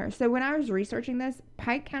rumor. So when I was researching this,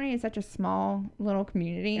 Pike County is such a small little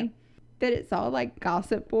community that it's all like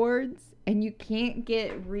gossip boards. And you can't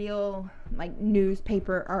get real, like,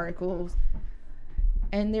 newspaper articles.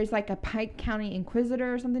 And there's, like, a Pike County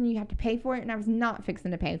Inquisitor or something. You have to pay for it. And I was not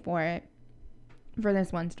fixing to pay for it for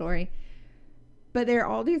this one story. But there are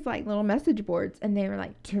all these, like, little message boards. And they were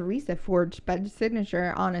like, Teresa forged Bud's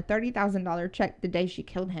signature on a $30,000 check the day she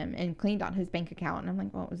killed him and cleaned out his bank account. And I'm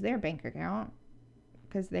like, well, it was their bank account.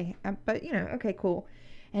 Because but, okay, cool.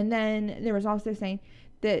 And then there was also saying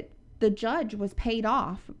that the judge was paid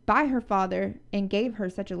off by her father and gave her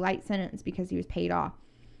such a light sentence because he was paid off.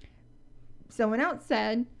 Someone else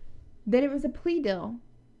said that it was a plea deal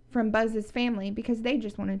from Buzz's family because they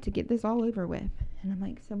just wanted to get this all over with. And I'm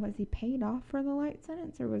like, so was he paid off for the light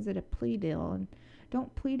sentence or was it a plea deal? And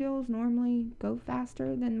don't plea deals normally go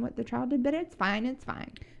faster than what the trial did? But it's fine. It's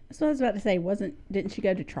fine. So I was about to say, didn't she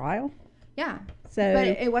go to trial? Yeah. But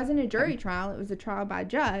it wasn't a jury trial. It was a trial by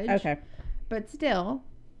judge. Okay. But still.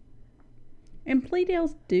 And plea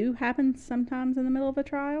deals do happen sometimes in the middle of a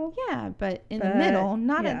trial. Yeah, but the middle,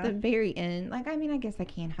 not at the very end. Like, I mean, I guess that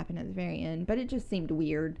can happen at the very end, but it just seemed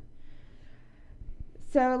weird.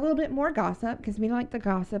 So, a little bit more gossip, because we like the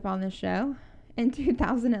gossip on this show. In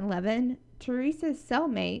 2011, Teresa's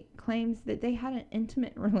cellmate claims that they had an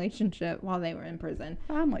intimate relationship while they were in prison.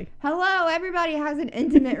 Family. Hello, everybody has an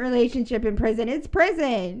intimate relationship in prison. It's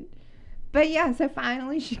prison. But yeah, so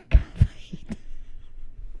finally she got laid.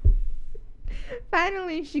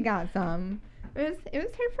 Finally, she got some. It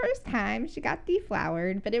was her first time. She got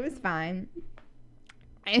deflowered, but it was fine.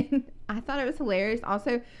 And I thought it was hilarious.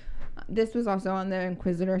 Also, this was also on the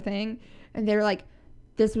Inquisitor thing, and they were like,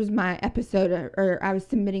 "This was my episode, or I was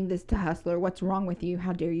submitting this to Hustler. What's wrong with you?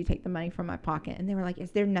 How dare you take the money from my pocket?" And they were like,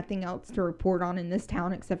 "Is there nothing else to report on in this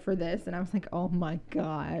town except for this?" And I was like, "Oh my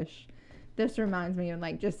gosh, this reminds me of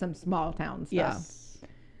like just some small town stuff." Yes.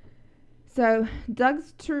 So Doug,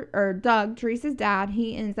 Teresa's dad,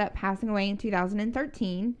 he ends up passing away in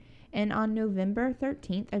 2013. And on November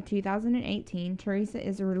 13th of 2018, Teresa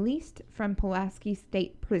is released from Pulaski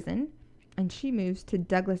State Prison. And she moves to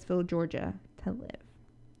Douglasville, Georgia to live.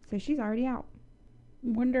 So she's already out.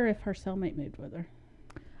 Wonder if her cellmate moved with her.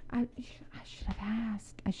 I should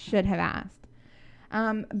have asked.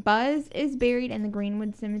 Buzz is buried in the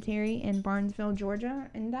Greenwood Cemetery in Barnesville, Georgia.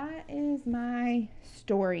 And that is my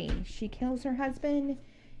story. She kills her husband,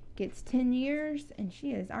 gets 10 years, and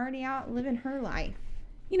she is already out living her life.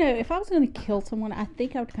 You know, if I was going to kill someone, I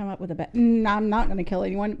think I would come up with I'm not going to kill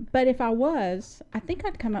anyone. But if I was, I think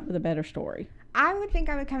I'd come up with a better story. I would think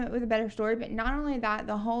I would come up with a better story. But not only that,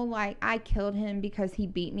 the whole, like, I killed him because he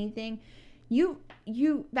beat me thing.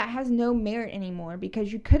 That has no merit anymore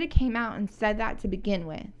because you could have came out and said that to begin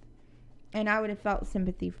with. And I would have felt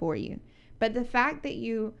sympathy for you. But the fact that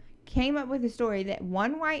you came up with a story that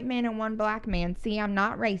one white man and one black man, see, I'm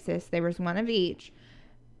not racist, there was one of each,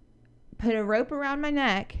 put a rope around my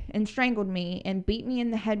neck and strangled me and beat me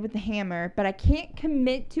in the head with the hammer, but I can't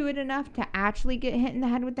commit to it enough to actually get hit in the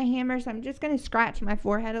head with the hammer, so I'm just going to scratch my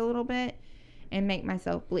forehead a little bit and make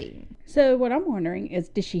myself bleed. So what I'm wondering is,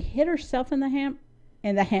 did she hit herself in the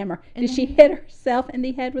hammer? Did she hit herself in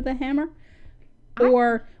the head with a hammer?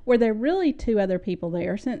 Or were there really two other people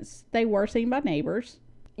there, since they were seen by neighbors?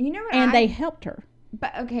 You know what? And they helped her.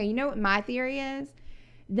 But okay, you know what my theory is?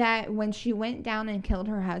 That when she went down and killed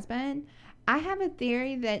her husband, I have a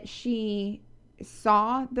theory that she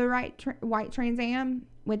saw the white Trans Am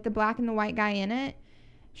with the black and the white guy in it,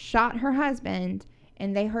 shot her husband,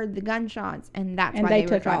 and they heard the gunshots, and that's why they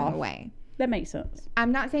were driving away. That makes sense.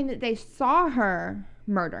 I'm not saying that they saw her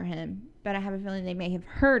murder him, but I have a feeling they may have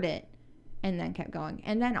heard it and then kept going.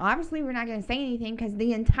 And then obviously we're not going to say anything because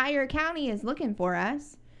the entire county is looking for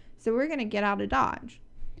us, so we're going to get out of Dodge.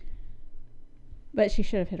 But she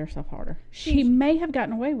should have hit herself harder. She may have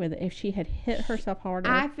gotten away with it if she had hit herself harder.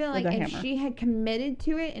 I feel like if hammer. she had committed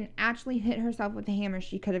to it and actually hit herself with the hammer,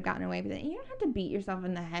 she could have gotten away with it. And you don't have to beat yourself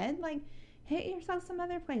in the head. Like, hit yourself some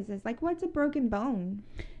other places. Like, what's a broken bone?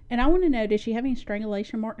 And I want to know, did she have any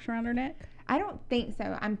strangulation marks around her neck? I don't think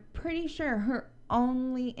so. I'm pretty sure her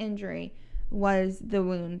only injury was the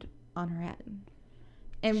wound on her head.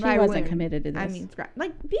 And she wasn't committed to this. I mean,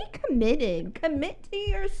 like, be committed. Commit to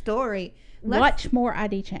your story. Watch more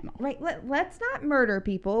ID channel. Right. Let's not murder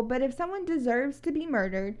people, but if someone deserves to be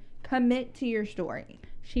murdered, commit to your story.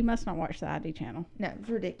 She must not watch the ID channel. No, it's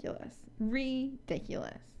ridiculous.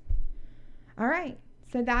 Ridiculous. All right.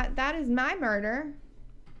 So that is my murder.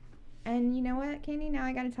 And you know what, Candy? Now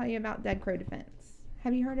I got to tell you about Dead Crow Defense.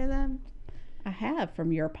 Have you heard of them? I have,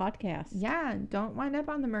 from your podcast. Yeah. Don't wind up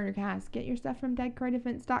on the Murdercast. Get your stuff from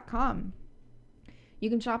deadcrowdefense.com. You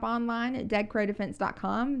can shop online at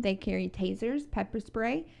deadcrowdefense.com. They carry tasers, pepper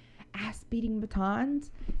spray, ass-beating batons.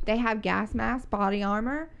 They have gas masks, body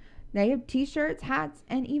armor. They have t-shirts, hats,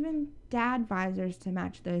 and even dad visors to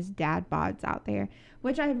match those dad bods out there.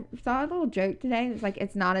 Which I saw a little joke today. It's like,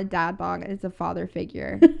 it's not a dad bod, it's a father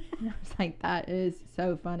figure. And I was like, that is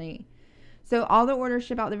so funny. So all the orders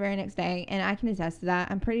ship out the very next day, and I can attest to that.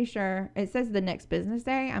 I'm pretty sure, it says the next business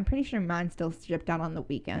day. I'm pretty sure mine still shipped out on the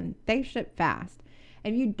weekend. They ship fast.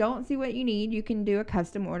 If you don't see what you need, you can do a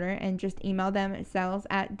custom order and just email them at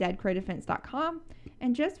sales@deadcrowdefense.com.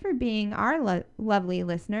 And just for being our lovely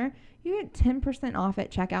listener, you get 10% off at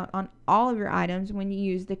checkout on all of your items when you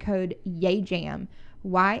use the code YAYJAM.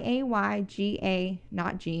 YAYGA,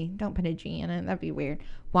 not G. Don't put a G in it. That'd be weird.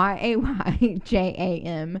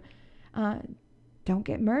 YAYJAM. Don't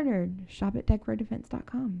get murdered. Shop at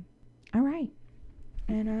deadcrowdefense.com. All right.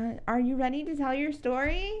 And are you ready to tell your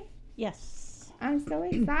story? Yes. I'm so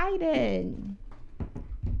excited.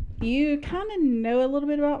 You kind of know a little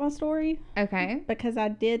bit about my story. Okay. Because I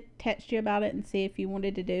did text you about it and see if you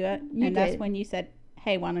wanted to do it. You and did. That's when you said,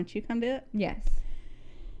 hey, why don't you come do it? Yes.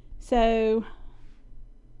 So,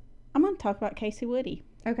 I'm going to talk about Casey Woody.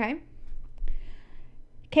 Okay.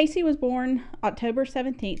 Casey was born October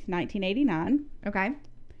 17th, 1989. Okay.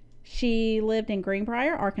 She lived in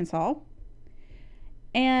Greenbrier, Arkansas.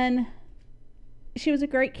 And she was a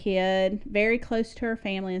great kid, very close to her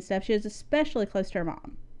family and stuff. She was especially close to her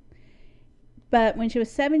mom. But when she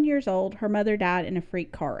was 7 years old, her mother died in a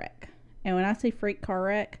freak car wreck. And when I say freak car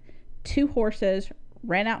wreck, 2 horses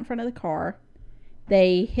ran out in front of the car.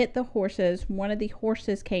 They hit the horses. One of the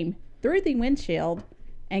horses came through the windshield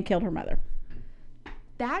and killed her mother.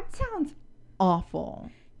 That sounds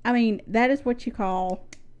awful. I mean, that is what you call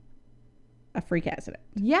a freak accident.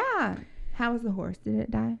 Yeah. How was the horse? Did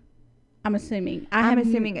it die? I'm assuming. I'm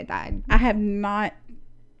assuming it died. I have not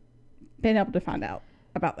been able to find out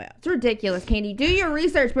about that. It's ridiculous, Candy. Do your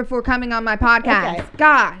research before coming on my podcast. Okay.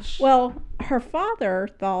 Gosh. Well, her father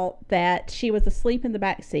thought that she was asleep in the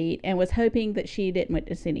back seat and was hoping that she didn't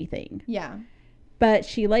witness anything. Yeah. But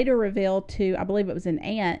she later revealed to, I believe it was an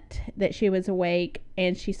aunt, that she was awake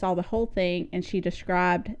and she saw the whole thing and she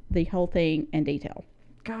described the whole thing in detail.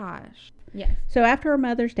 Gosh. Yes. So after her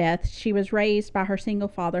mother's death, she was raised by her single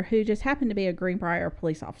father, who just happened to be a Greenbrier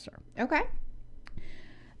police officer. Okay.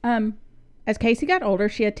 As Casey got older,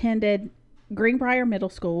 she attended Greenbrier Middle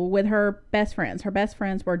School with her best friends. Her best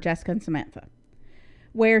friends were Jessica and Samantha,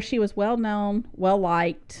 where she was well known, well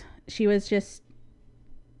liked. She was just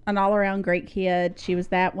an all-around great kid. She was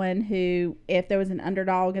that one who, if there was an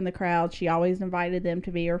underdog in the crowd, she always invited them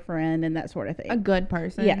to be her friend and that sort of thing. A good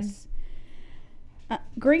person. Yes.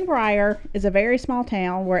 Greenbrier is a very small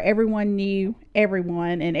town where everyone knew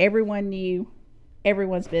everyone and everyone knew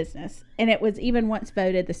everyone's business. And it was even once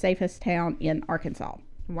voted the safest town in Arkansas.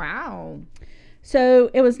 Wow. So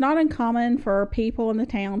it was not uncommon for people in the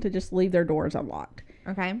town to just leave their doors unlocked.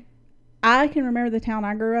 Okay. I can remember the town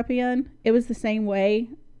I grew up in. It was the same way.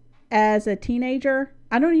 As a teenager,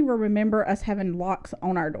 I don't even remember us having locks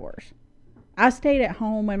on our doors. I stayed at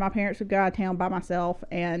home when my parents would go out of town by myself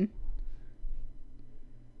and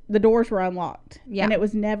the doors were unlocked. Yeah. And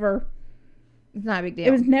it's never a big deal.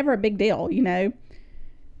 It was never a big deal, you know.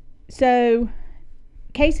 So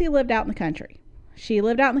Casey lived out in the country. She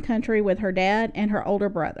lived out in the country with her dad and her older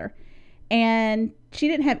brother. And she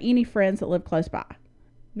didn't have any friends that lived close by.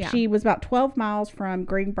 Yeah. She was about 12 miles from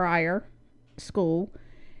Greenbrier School.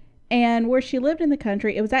 And where she lived in the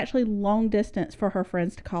country, it was actually long distance for her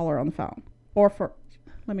friends to call her on the phone. Or for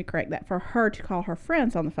her to call her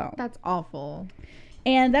friends on the phone. That's awful.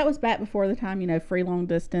 And that was back before the time, you know, free long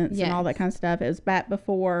distance and all that kind of stuff. It was back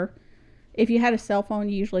before, if you had a cell phone,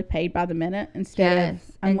 you usually paid by the minute instead of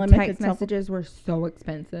unlimited. And text messages were so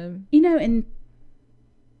expensive. You know, and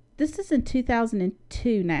this is in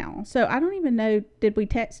 2002 now. So I don't even know, did we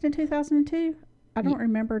text in 2002? I don't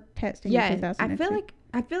remember texting in 2002.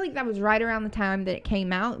 I feel like that was right around the time that it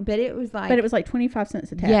came out, but it was like... But it was like 25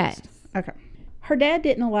 cents a text. Yes. Okay. Her dad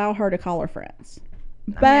didn't allow her to call her friends.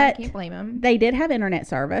 But I can't blame him. They did have internet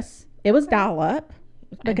service. It was dial-up.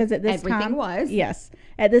 Because at this time... Everything was. Yes.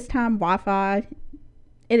 At this time, Wi-Fi,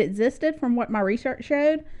 it existed from what my research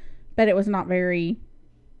showed, but it was not very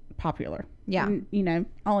popular. Yeah. You know,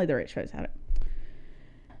 only the rich folks had it.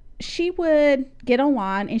 She would get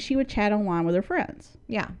online and she would chat online with her friends.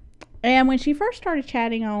 Yeah. And when she first started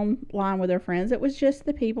chatting online with her friends, it was just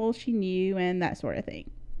the people she knew and that sort of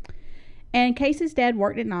thing. And Casey's dad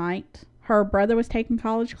worked at night. Her brother was taking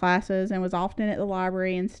college classes and was often at the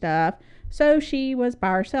library and stuff. So she was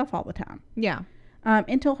by herself all the time. Yeah.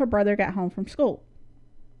 Until her brother got home from school.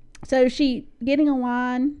 So she getting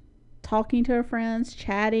online, talking to her friends,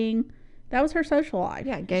 chatting. That was her social life.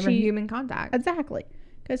 Yeah, gave her human contact. Exactly.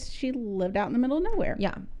 Because she lived out in the middle of nowhere.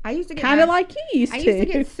 Yeah. I used to get kind of like you used to. I used to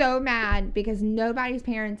get so mad because nobody's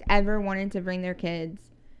parents ever wanted to bring their kids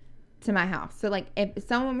to my house. So, like, if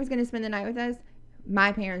someone was going to spend the night with us,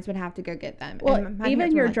 my parents would have to go get them. Well,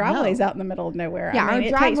 even your driveway's out in the middle of nowhere. Yeah, our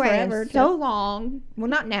driveway is so long. Well,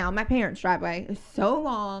 not now. My parents' driveway is so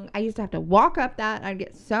long. I used to have to walk up that. I'd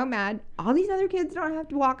get so mad. All these other kids don't have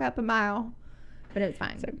to walk up a mile. But it's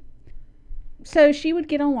fine. So she would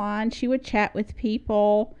get online. She would chat with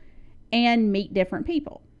people and meet different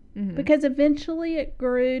people. Mm-hmm. Because eventually it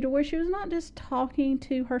grew to where she was not just talking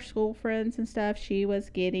to her school friends and stuff. She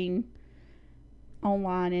was getting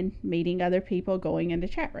online and meeting other people, going into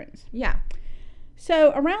chat rooms. Yeah.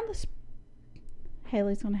 So around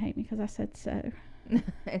Haley's going to hate me because I said so.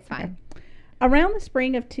 It's fine. Okay. Around the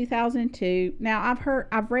spring of 2002, now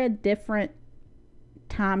I've read different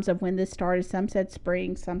times of when this started. Some said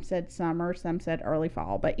spring, some said summer, some said early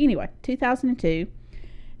fall. But anyway, 2002,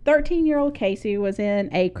 13-year-old Casey was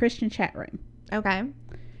in a Christian chat room. Okay.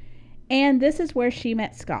 And this is where she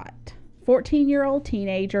met Scott, 14-year-old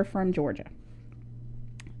teenager from Georgia.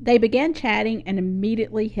 They began chatting and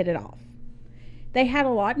immediately hit it off. They had a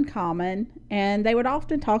lot in common, and they would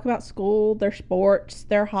often talk about school, their sports,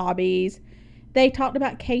 their hobbies. They talked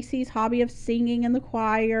about Casey's hobby of singing in the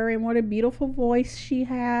choir and what a beautiful voice she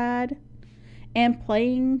had, and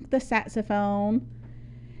playing the saxophone.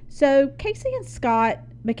 So Casey and Scott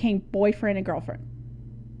became boyfriend and girlfriend.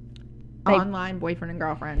 Online boyfriend and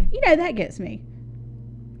girlfriend. You know, that gets me.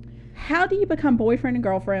 How do you become boyfriend and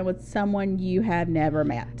girlfriend with someone you have never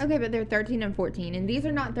met? Okay, but they're 13 and 14, and these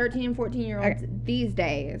are not 13 and 14-year-olds these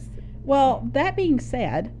days. Well, that being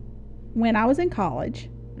said, when I was in college,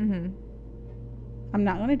 I'm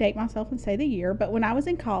not going to date myself and say the year, but when I was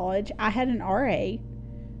in college, I had an RA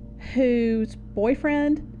whose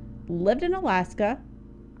boyfriend lived in Alaska.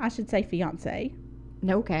 I should say fiance.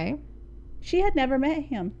 Okay. She had never met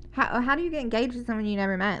him. How do you get engaged with someone you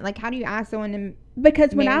never met? Like, how do you ask someone to...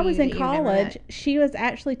 Because when I was in college, she was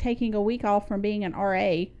actually taking a week off from being an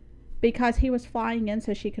RA because he was flying in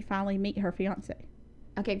so she could finally meet her fiance.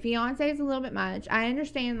 Okay, fiance is a little bit much. I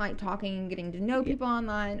understand, like, talking and getting to know people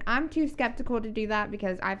online. I'm too skeptical to do that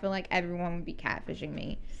because I feel like everyone would be catfishing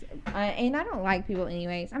me. And I don't like people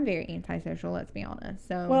anyways. I'm very antisocial, let's be honest.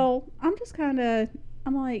 So. Well, I'm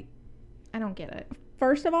like... I don't get it.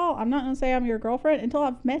 First of all, I'm not going to say I'm your girlfriend until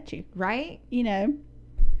I've met you. Right? You know.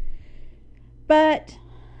 But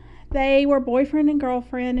they were boyfriend and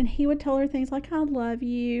girlfriend, and he would tell her things like, I love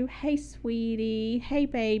you. Hey, sweetie. Hey,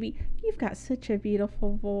 baby. You've got such a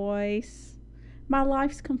beautiful voice. My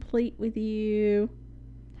life's complete with you.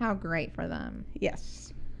 How great for them.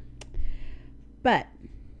 Yes. But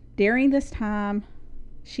during this time,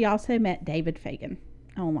 she also met David Fagan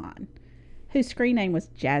online, whose screen name was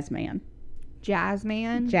Jazzman.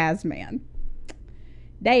 Jazzman.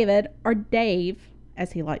 David, or Dave,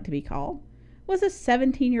 as he liked to be called, was a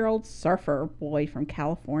 17-year-old surfer boy from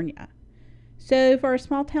California. So for a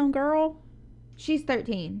small town girl, she's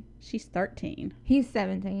 13. She's 13. He's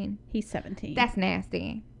 17. He's 17. That's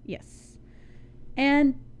nasty. Yes.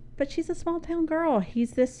 But she's a small town girl.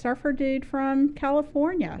 He's this surfer dude from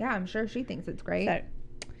California. Yeah, I'm sure she thinks it's great. So,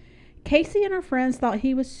 Casey and her friends thought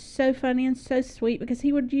he was so funny and so sweet because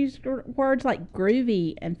he would use words like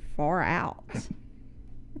groovy and far out.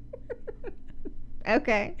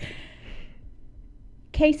 Okay.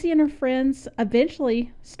 Casey and her friends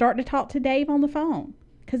eventually start to talk to Dave on the phone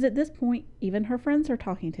because at this point, even her friends are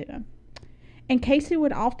talking to him. And Casey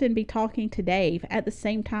would often be talking to Dave at the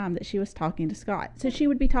same time that she was talking to Scott. So she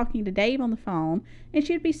would be talking to Dave on the phone, and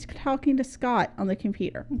she would be talking to Scott on the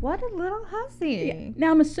computer. What a little hussy. Yeah.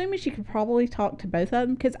 Now, I'm assuming she could probably talk to both of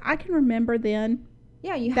them, because I can remember then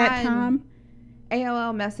Yeah, you that had time.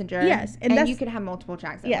 AOL Messenger. Yes, and you could have multiple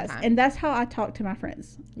chats at one time. And that's how I talked to my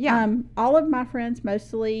friends. Yeah. All of my friends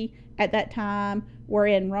mostly at that time were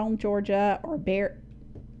in Rome, Georgia, or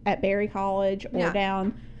at Berry College, or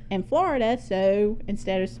down in Florida. So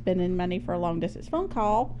instead of spending money for a long distance phone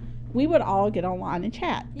call, we would all get online and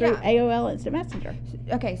chat through AOL Instant Messenger.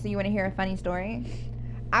 Okay, so you want to hear a funny story?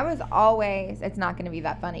 I was always, it's not going to be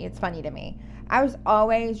that funny. It's funny to me. I was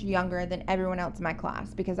always younger than everyone else in my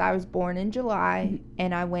class because I was born in July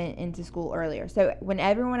and I went into school earlier. So when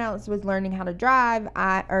everyone else was learning how to drive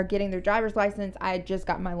or getting their driver's license, I had just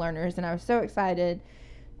got my learners and I was so excited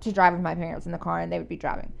to drive with my parents in the car and they would be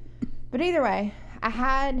driving. But either way, I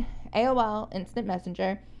had AOL Instant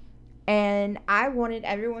Messenger and I wanted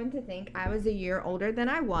everyone to think I was a year older than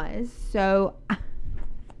I was. So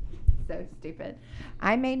stupid.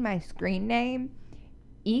 I made my screen name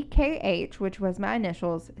EKH, which was my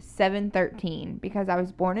initials, 713, because I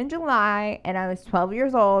was born in July and I was 12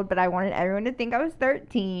 years old, but I wanted everyone to think I was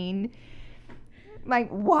 13. Like,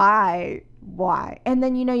 why? And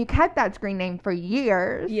then, you kept that screen name for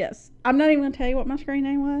years. Yes. I'm not even going to tell you what my screen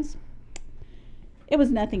name was. It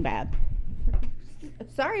was nothing bad.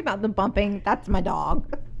 Sorry about the bumping. That's my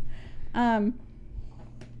dog.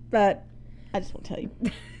 But I just won't tell you.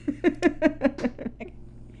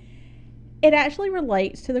 It actually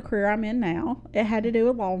relates to the career I'm in now. It had to do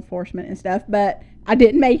with law enforcement and stuff, but I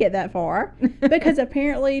didn't make it that far because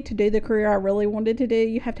apparently to do the career I really wanted to do,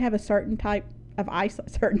 you have to have a certain type of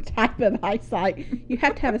eyesight. You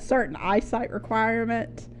have to have a certain eyesight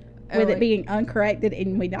requirement with it being uncorrected,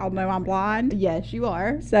 and we all know I'm blind. Yes, you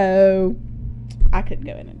are. So I couldn't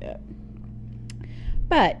go in and do it.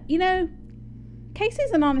 But,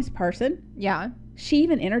 Casey's an honest person. Yeah. She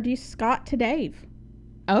even introduced Scott to Dave.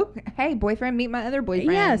 Oh, hey, boyfriend, meet my other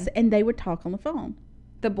boyfriend. Yes, and they would talk on the phone.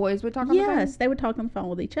 The boys would talk on the phone? Yes, they would talk on the phone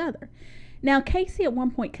with each other. Now, Casey at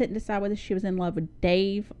one point couldn't decide whether she was in love with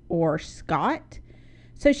Dave or Scott.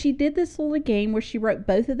 So she did this little game where she wrote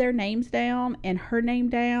both of their names down and her name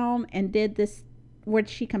down and did this where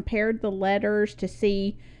she compared the letters to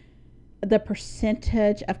see the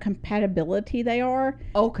percentage of compatibility they are.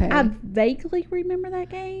 Okay. I vaguely remember that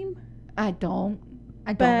game. I don't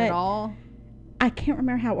at all. I can't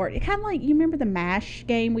remember how it worked. It kind of like, you remember the MASH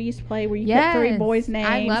game we used to play where you put three boys' names?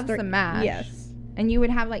 I love some MASH. Yes. And you would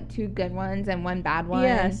have like two good ones and one bad one.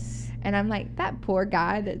 Yes. And I'm like, that poor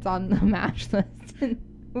guy that's on the MASH list.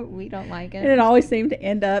 We don't like it. And it always seeed to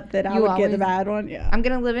end up that I would get the bad one. Yeah. I'm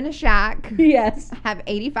going to live in a shack. Yes. Have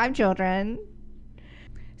 85 children.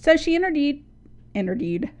 So she introduced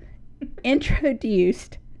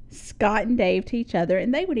Scott and Dave to each other,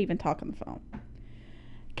 and they would even talk on the phone.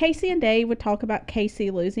 Casey and Dave would talk about Casey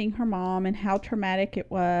losing her mom and how traumatic it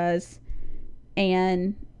was,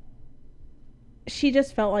 and she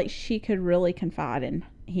just felt like she could really confide in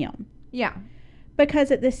him. Yeah. Because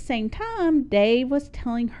at the same time, Dave was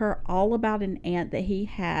telling her all about an aunt that he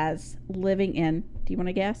has living in, do you want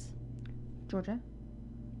to guess? Georgia?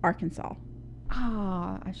 Arkansas.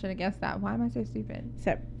 Ah, I should have guessed that. Why am I so stupid?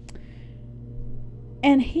 So,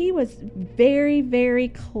 and he was very, very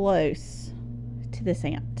close to this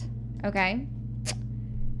aunt. Okay.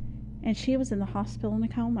 And she was in the hospital in a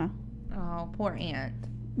coma. Oh, poor aunt.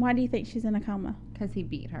 Why do you think she's in a coma? Because he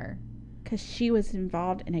beat her. Because she was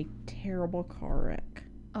involved in a terrible car wreck.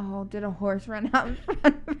 Oh, did a horse run out in front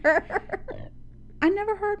of her? I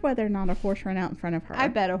never heard whether or not a horse ran out in front of her. I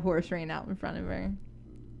bet a horse ran out in front of her.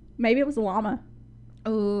 Maybe it was a llama.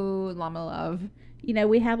 Oh, llama love.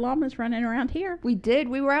 We had llamas running around here. We did.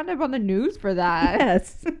 We wound up on the news for that.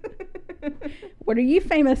 Yes. What are you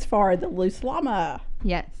famous for? The loose llama.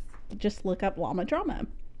 Yes. Just look up llama drama.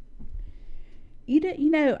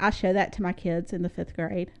 I show that to my kids in the 5th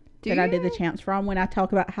grade. I did the chants from when I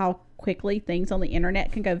talk about how quickly things on the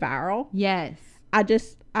internet can go viral. Yes. I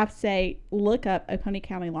say, look up Oconee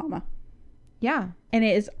County llama. Yeah. And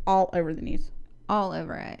it is all over the news. All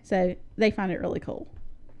over it. So they find it really cool.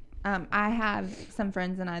 I have some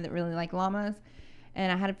friends and I that really like llamas.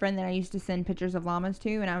 And I had a friend that I used to send pictures of llamas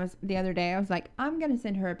to. And the other day, I was like, I'm going to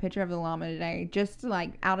send her a picture of the llama today. Just to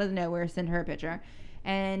like, out of nowhere, send her a picture.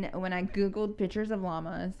 And when I Googled pictures of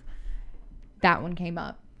llamas, that one came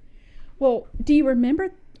up. Well, do you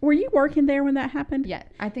remember, were you working there when that happened? Yeah,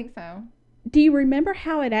 I think so. Do you remember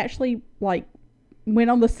how it actually, went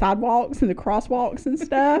on the sidewalks and the crosswalks and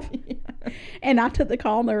stuff? Yeah. And I took the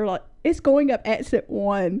call and they were like, it's going up exit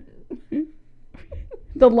 1.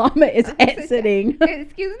 The llama is exiting.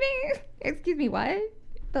 Excuse me, what?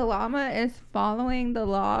 The llama is following the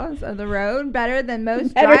laws of the road better than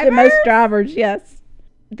most drivers? Yes.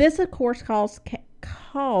 This, of course, caused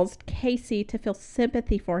caused Casey to feel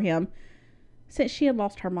sympathy for him since she had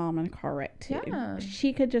lost her mom in a car wreck too. Yeah.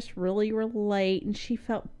 She could just really relate, and she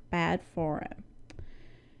felt bad for him.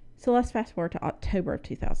 So let's fast forward to October of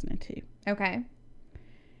 2002. Okay.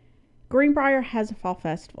 Greenbrier has a fall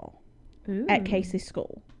festival Ooh. at Casey's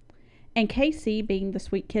school. And Casey, being the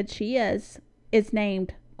sweet kid she is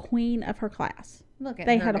named queen of her class. Look at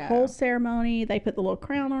They her had go. a whole ceremony. They put the little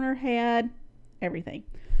crown on her head, everything.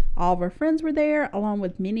 All of her friends were there, along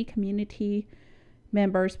with many community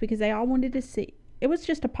members, because they all wanted to see. It was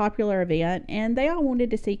just a popular event, and they all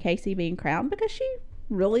wanted to see Casey being crowned because she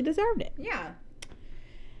really deserved it. Yeah.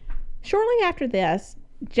 Shortly after this,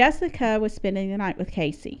 Jessica was spending the night with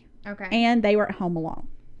Casey, Okay. and they were at home alone.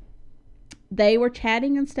 They were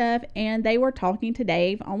chatting and stuff, and they were talking to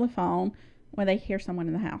Dave on the phone when they hear someone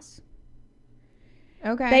in the house.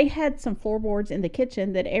 Okay. They had some floorboards in the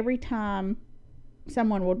kitchen that every time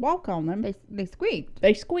someone would walk on them, They squeaked.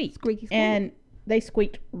 they squeaked. Squeaky squeak. And they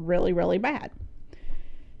squeaked really, really bad.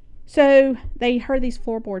 So they heard these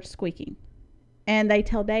floorboards squeaking. And they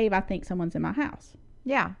tell Dave, I think someone's in my house.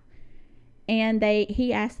 Yeah. And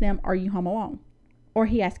he asked them, are you home alone? Or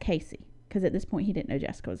he asked Casey, because at this point he didn't know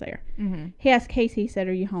Jessica was there. Mm-hmm. He asked Casey, he said,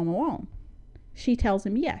 are you home alone? She tells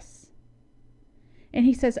him yes. And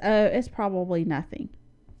he says, oh, it's probably nothing.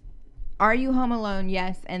 Are you home alone?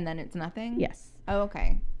 Yes. And then it's nothing? Yes. Oh,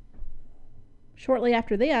 okay. Shortly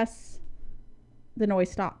after this, the noise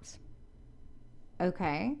stops.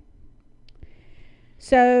 Okay.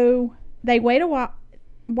 So they wait a while.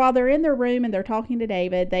 While they're in their room and they're talking to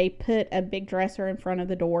David, they put a big dresser in front of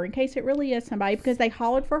the door in case it really is somebody, because they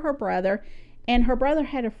hollered for her brother, and her brother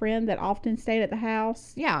had a friend that often stayed at the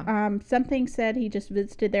house. Yeah. Something said he just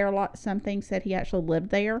visited there a lot. Something said he actually lived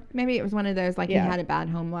there. Maybe it was one of those, like, Yeah. he had a bad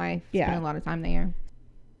home life. Yeah. Spent a lot of time there.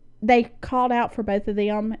 They called out for both of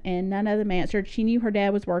them, and none of them answered. She knew her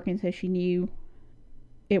dad was working, so she knew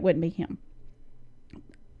it wouldn't be him.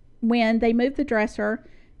 When they moved the dresser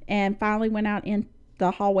and finally went out in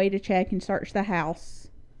the hallway to check and search the house,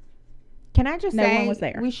 Can I just No say, one was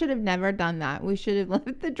there. we should have never done that. We should have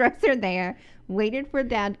left the dresser there, waited for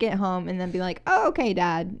Dad to get home, and then be like, oh, okay,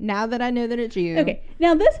 Dad, now that I know that it's you. Okay,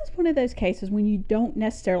 now this is one of those cases when you don't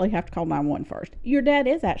necessarily have to call 911 first. Your dad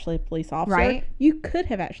is actually a police officer. Right. You could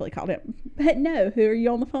have actually called him. But no, who are you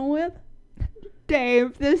on the phone with?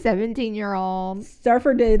 Dave, the 17-year-old.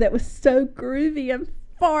 Surfer dude that was so groovy and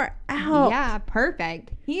far out. Yeah,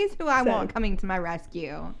 perfect. He's who I So- want coming to my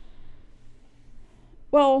rescue.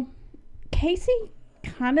 Well, Casey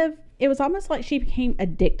it was almost like she became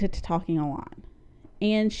addicted to talking online.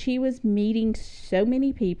 And she was meeting so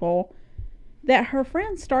many people that her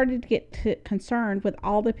friends started to get concerned with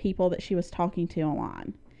all the people that she was talking to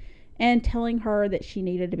online and telling her that she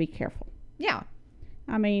needed to be careful. Yeah,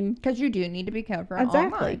 I mean, because you do need to be careful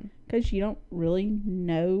exactly. online. Because you don't really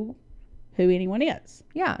know who anyone is.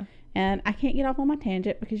 Yeah, And I can't get off on my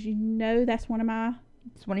tangent because you know that's one of my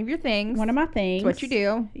it's one of your things. things. It's what you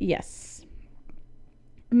do. Yes.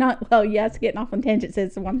 Yes, getting off on tangents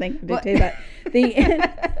is one thing to do What? too, but the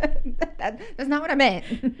that's not what I meant.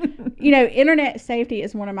 internet safety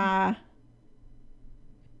is one of my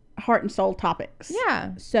heart and soul topics.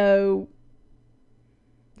 Yeah. So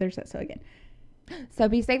there's that. So again, So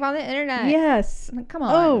be safe on the internet. yes. Come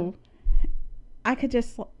on. Oh, I could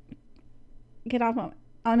just get off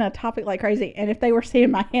on a topic like crazy, and if they were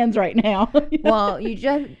seeing my hands right now, Well, you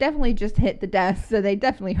definitely just hit the desk, so they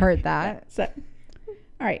definitely heard that. So,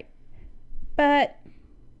 all right, but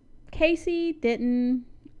Casey didn't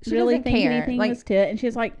She really doesn't think care. anything Like- was to it,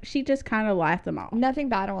 and she just kind of laughed them off. Nothing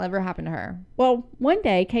bad will ever happen to her. Well, one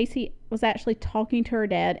day Casey was actually talking to her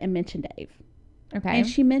dad and mentioned Dave, Okay. and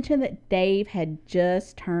she mentioned that Dave had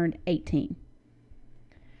just turned 18.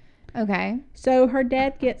 Okay. So her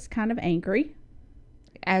dad gets kind of angry.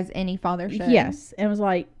 As any father should. Yes, and was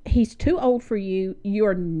like, he's too old for you. You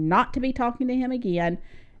are not to be talking to him again.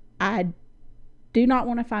 I do not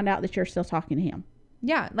want to find out that you're still talking to him.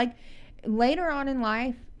 Yeah. Like later on in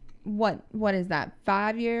life, what is that?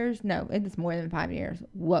 5 years? No, it's more than 5 years.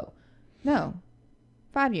 Whoa. No.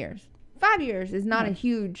 5 years. 5 years is not No. a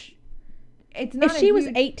huge. It's not. If she was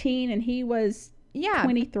huge, 18 and he was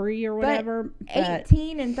 23 or whatever, but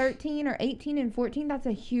 18 and 13 or 18 and 14, that's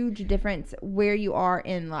a huge difference where you are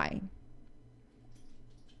in life.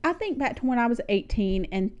 I think back to when I was 18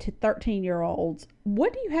 and to 13-year-olds.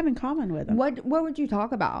 What do you have in common with them? What would you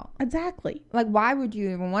talk about? Exactly. Like, why would you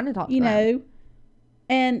even want to talk to You them? know,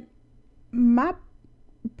 and my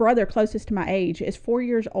brother closest to my age is 4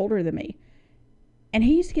 years older than me. And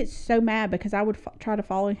he used to get so mad because I would try to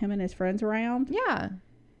follow him and his friends around. Yeah.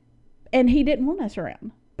 And he didn't want us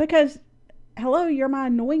around because hello, you're my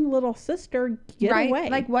annoying little sister. Get right? away.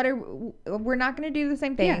 Like, we're not going to do the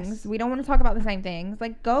same things. Yes. We don't want to talk about the same things.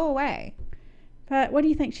 Like, go away. But what do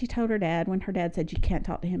you think she told her dad when her dad said you can't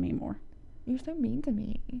talk to him anymore? You're so mean to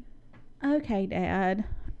me. Okay, Dad.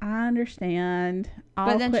 I understand.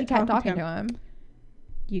 But then she kept talking to him.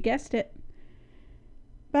 You guessed it.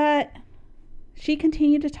 But she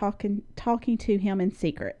continued to talking to him in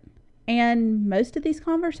secret. And most of these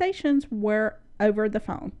conversations were over the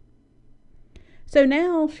phone. So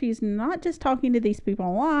now she's not just talking to these people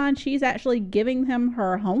online. She's actually giving them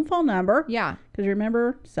her home phone number. Yeah. Because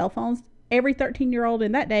remember, cell phones, every 13-year-old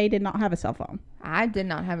in that day did not have a cell phone. I did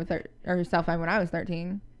not have a cell phone when I was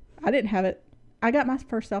 13. I didn't have it. I got my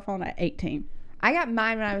first cell phone at 18. I got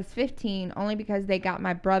mine when I was 15 only because they got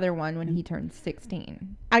my brother one when he turned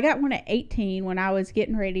 16. I got one at 18 when I was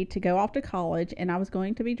getting ready to go off to college and I was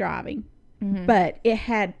going to be driving. Mm-hmm. But it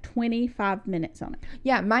had 25 minutes on it.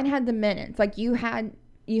 Yeah, mine had the minutes. Like you had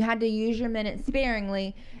to use your minutes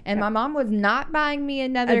sparingly, and my mom was not buying me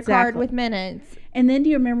another card with minutes. And then do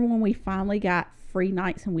you remember when we finally got free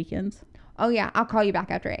nights and weekends? Oh yeah, I'll call you back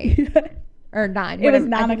after 8 or 9. It was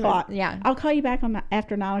 9 o'clock. Yeah, I'll call you back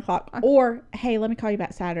after 9 o'clock. Or hey, let me call you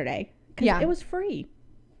back Saturday. Because it was free.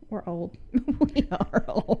 We're old. We are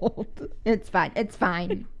old. It's fine. It's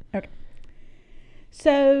fine. Okay.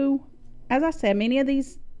 So, as I said, many of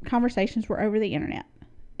these conversations were over the internet.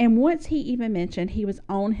 And once he even mentioned he was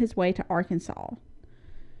on his way to Arkansas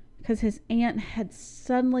because his aunt had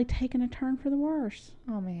suddenly taken a turn for the worse.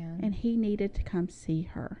 Oh, man. And he needed to come see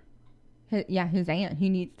her. His aunt. He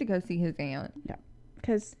needs to go see his aunt. Yeah.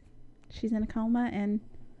 Because she's in a coma and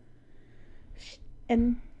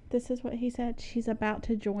this is what he said. She's about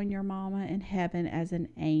to join your mama in heaven as an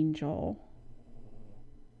angel.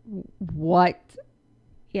 What?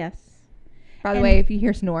 Yes. By the way, if you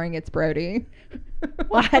hear snoring, it's Brody.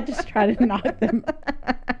 Well, I just try to knock the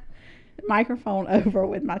microphone over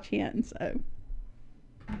with my chin.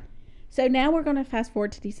 So now we're going to fast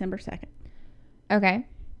forward to December 2nd. Okay.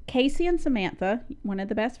 Casey and Samantha, one of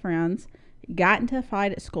the best friends, got into a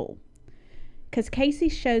fight at school. Because Casey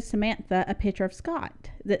showed Samantha a picture of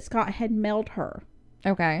Scott that Scott had mailed her.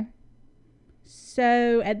 Okay.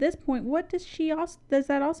 So at this point, what does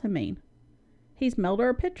that also mean? He's mailed her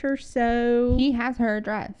a picture, so... He has her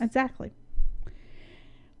address. Exactly.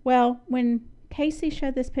 Well, when Casey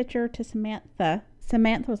showed this picture to Samantha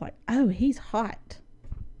was like, oh, he's hot.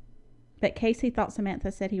 But Casey thought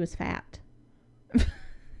Samantha said he was fat.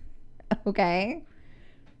 Okay.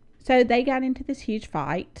 So they got into this huge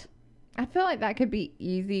fight. I feel like that could be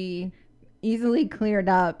easily cleared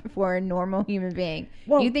up for a normal human being.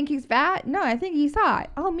 Well, you think he's fat? No, I think he's hot.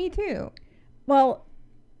 Oh, me too. Well...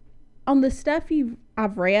 On the stuff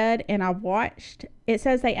I've read and I've watched, it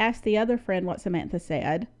says they asked the other friend what Samantha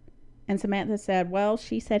said. And Samantha said, well,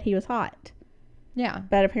 she said he was hot. Yeah.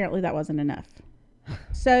 But apparently that wasn't enough.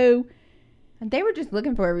 So. They were just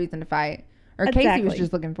looking for a reason to fight. Or exactly. Casey was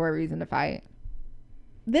just looking for a reason to fight.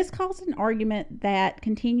 This caused an argument that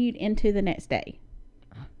continued into the next day.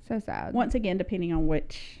 So sad. Once again, depending on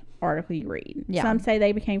which article you read. Yeah. Some say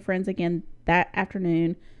they became friends again that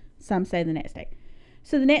afternoon. Some say the next day.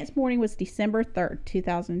 So the next morning was December 3rd,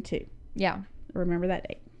 2002. Yeah. Remember that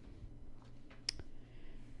date.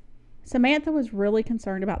 Samantha was really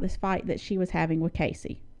concerned about this fight that she was having with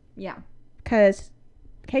Casey. Yeah. Because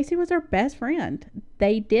Casey was her best friend.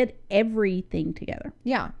 They did everything together.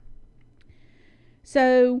 Yeah.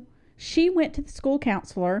 So she went to the school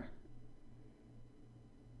counselor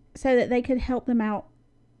so that they could help them out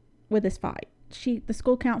with this fight. The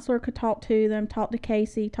school counselor could talk to them, talk to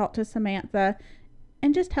Casey, talk to Samantha,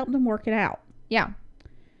 and just help them work it out. Yeah.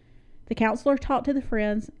 The counselor talked to the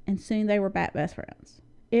friends, and soon they were back best friends.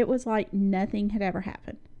 It was like nothing had ever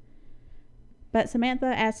happened. But Samantha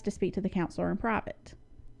asked to speak to the counselor in private.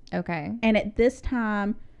 Okay. And at this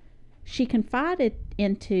time, she confided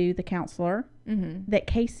into the counselor that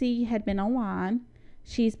Casey had been online.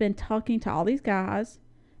 She's been talking to all these guys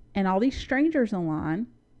and all these strangers online.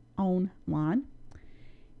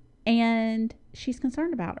 And she's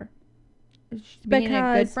concerned about her. She's being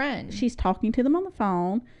a good friend. She's talking to them on the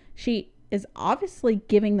phone. She is obviously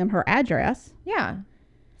giving them her address. Yeah.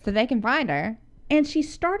 So they can find her. And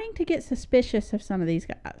she's starting to get suspicious of some of these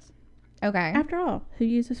guys. Okay. After all, who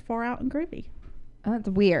uses Far Out and Groovy? Oh, that's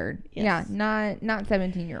weird. Yes. Yeah, not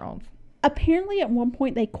 17-year-olds. Apparently, at one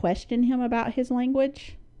point, they questioned him about his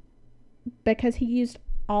language because he used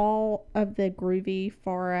all of the groovy,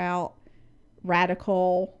 Far Out,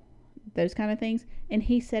 radical, those kind of things. And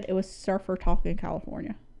he said it was surfer talk in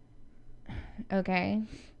California. Okay.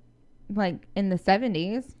 Like in the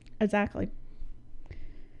 70s. Exactly.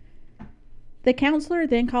 The counselor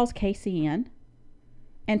then calls Casey in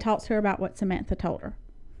and talks to her about what Samantha told her.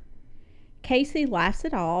 Casey laughs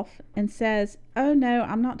it off and says, "Oh no,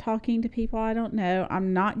 I'm not talking to people I don't know.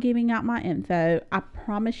 I'm not giving out my info. I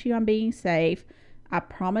promise you I'm being safe. I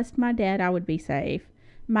promised my dad I would be safe.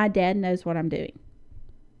 My dad knows what I'm doing."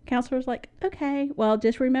 Counselor's like, "Okay, well,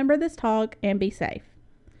 just remember this talk and be safe."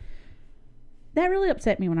 That really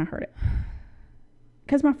upset me when I heard it.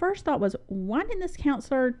 Because my first thought was, why didn't this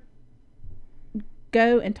counselor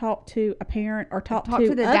go and talk to a parent or talk to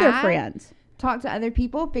the other dad? friends? Talk to other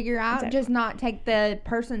people, figure out, Exactly. just not take the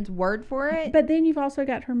person's word for it. But then you've also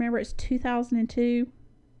got to remember it's 2002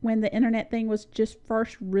 when the internet thing was just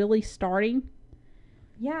first really starting.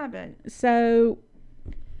 Yeah, but So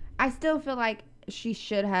I still feel like she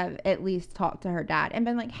should have at least talked to her dad and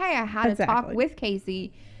been like, "Hey, I had a talk Exactly. with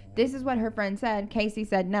Casey. This is what her friend said. Casey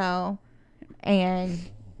said no." And,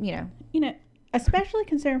 especially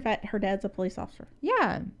considering the fact her dad's a police officer.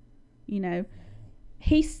 yeah.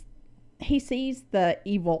 He sees the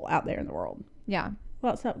evil out there in the world. Yeah.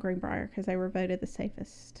 Well, except Greenbrier, because they were voted the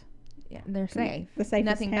safest. Yeah, they're safe. The safest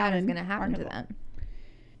Nothing town bad is in going to happen to Arkansas. them.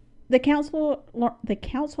 The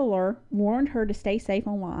counselor warned her to stay safe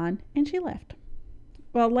online, and she left.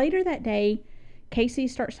 Well, later that day, Casey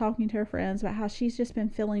starts talking to her friends about how she's just been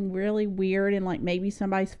feeling really weird and like maybe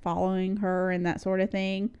somebody's following her and that sort of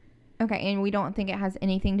thing. Okay, and we don't think it has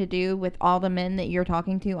anything to do with all the men that you're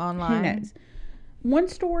talking to online? Who knows? One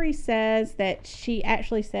story says that she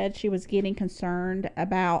actually said she was getting concerned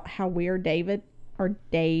about how weird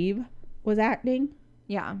Dave was acting.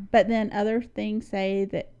 Yeah. But then other things say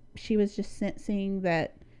that she was just sensing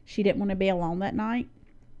that she didn't want to be alone that night.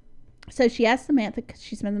 So she asked Samantha, because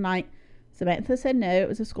she spent the night. Samantha said no, it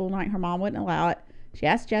was a school night. Her mom wouldn't allow it. She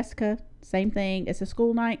asked Jessica, same thing. It's a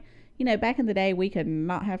school night. Back in the day, we could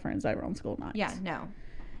not have friends over on school nights. Yeah, no.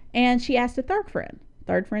 And she asked a third friend.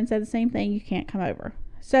 Third friend said the same thing. You can't come over.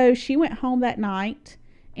 So she went home that night,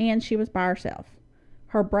 and she was by herself.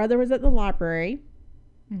 Her brother was at the library,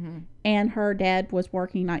 and her dad was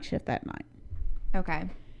working night shift that night. Okay.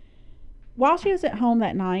 While she was at home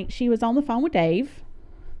that night, she was on the phone with Dave,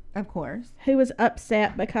 Of course. who was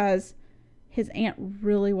upset because his aunt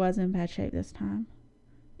really was in bad shape this time.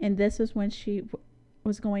 And this is when she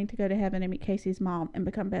was going to go to heaven and meet Casey's mom and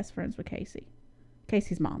become best friends with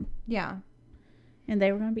Casey's mom. Yeah. And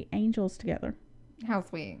they were going to be angels together. How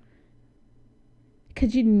sweet.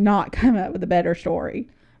 Could you not come up with a better story?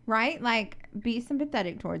 Right? Like, be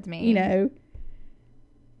sympathetic towards me.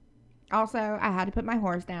 Also, I had to put my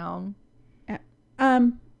horse down.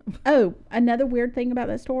 Oh, another weird thing about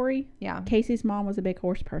that story. Yeah. Casey's mom was a big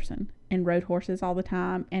horse person and rode horses all the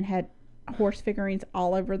time and had horse figurines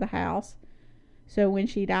all over the house. So when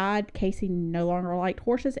she died, Casey no longer liked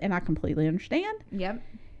horses, and I completely understand. Yep.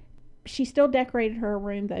 She still decorated her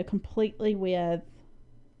room, though, completely with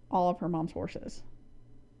all of her mom's horses.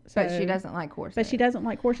 But she doesn't like horses. But she doesn't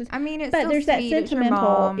like horses. I mean, it's but still there's that sweet. It's your sentimental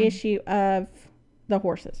mom. issue of the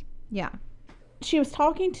horses. Yeah. She was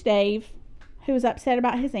talking to Dave, who was upset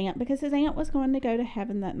about his aunt because his aunt was going to go to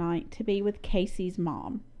heaven that night to be with Casey's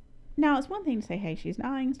mom. Now, it's one thing to say, hey, she's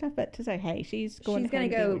dying and stuff, but to say, hey, she's going to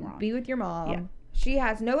go be with your mom. Yeah. She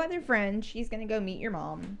has no other friends. She's going to go meet your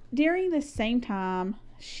mom. During this same time,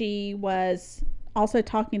 she was also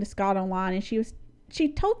talking to Scott online, and she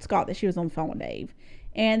told Scott that she was on the phone with Dave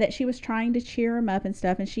and that she was trying to cheer him up and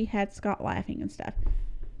stuff, and she had Scott laughing and stuff.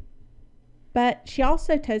 But she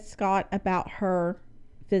also told Scott about her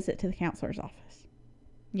visit to the counselor's office.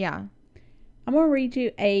 Yeah. I'm going to read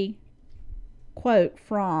you a quote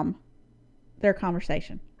from their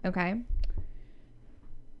conversation. Okay.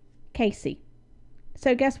 Casey: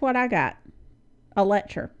 "So guess what I got? A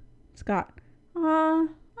lecture." Scott: "I'm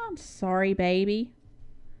sorry, baby."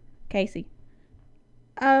 Casey: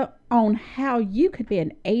 "On how you could be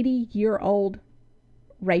an 80-year-old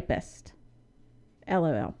rapist.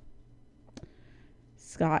 LOL."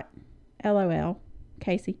 Scott: "LOL."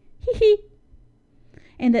 Casey: "Hee hee."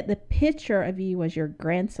 "And that the picture of you was your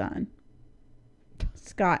grandson."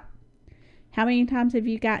 Scott: "How many times have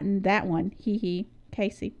you gotten that one? Hee hee."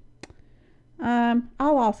 Casey: I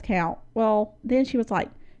lost count." Well, then she was like,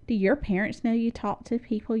 "Do your parents know you talk to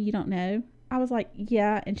people you don't know?" I was like,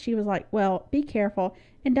 "Yeah." And she was like, "Well, be careful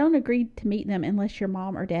and don't agree to meet them unless your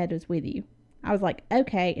mom or dad is with you." I was like,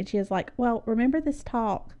 "Okay." And she was like, "Well, remember this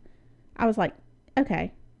talk." I was like,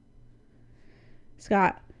 "Okay."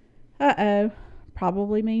 Scott: "Uh-oh.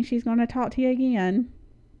 Probably means she's going to talk to you again."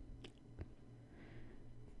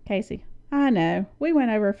 Casey: "I know. We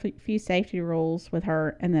went over a few safety rules with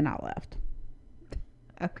her, and then I left."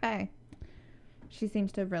 Okay. She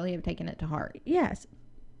seems to really have taken it to heart. Yes.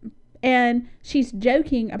 And she's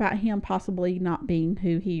joking about him possibly not being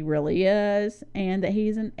who he really is and that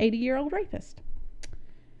he's an 80-year-old rapist.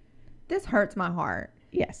 This hurts my heart.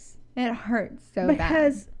 Yes. It hurts so bad.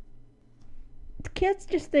 Because kids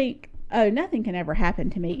just think, oh, nothing can ever happen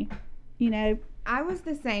to me. You know? I was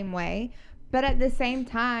the same way. But at the same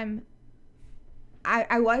time,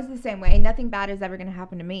 I was the same way. Nothing bad is ever going to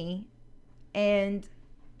happen to me. But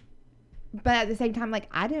at the same time, like,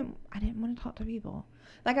 I didn't want to talk to people.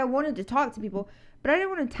 Like, I wanted to talk to people, but I didn't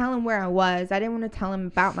want to tell them where I was. I didn't want to tell them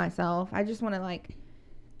about myself. I just want to, like...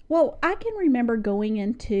 Well, I can remember going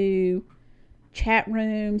into chat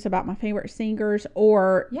rooms about my favorite singers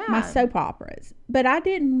or my soap operas. But I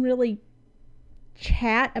didn't really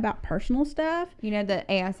chat about personal stuff. You know, the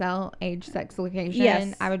ASL, age, sex, location?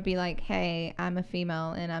 Yes. I would be like, hey, I'm a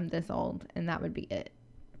female and I'm this old. And that would be it.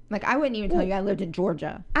 Like, I wouldn't even tell you I lived in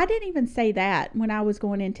Georgia. I didn't even say that when I was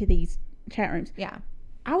going into these chat rooms. Yeah.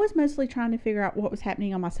 I was mostly trying to figure out what was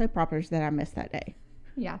happening on my soap operas that I missed that day.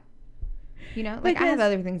 Yeah. You know, like, I have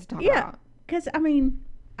other things to talk about. Because, I mean,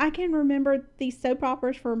 I can remember these soap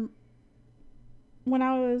operas from when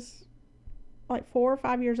I was like 4 or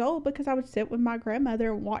 5 years old because I would sit with my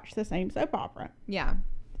grandmother and watch the same soap opera. Yeah.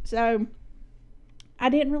 So, I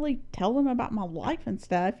didn't really tell them about my life and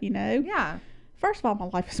stuff, you know? Yeah. First of all, my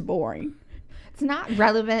life is boring. It's not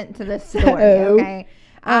relevant to this story, okay?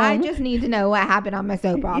 I just need to know what happened on my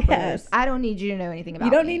soap operas. Yes. I don't need you to know anything about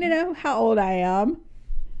You don't me. need to know how old I am.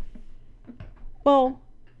 Well,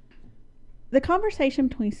 the conversation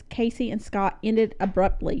between Casey and Scott ended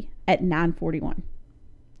abruptly at 9:41.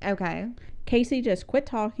 Okay. Casey just quit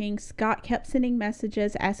talking. Scott kept sending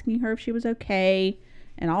messages asking her if she was okay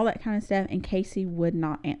and all that kind of stuff, and Casey would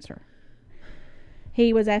not answer.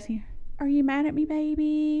 He was asking her, "Are you mad at me,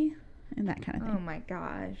 baby?" and that kind of thing. Oh my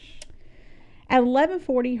gosh. At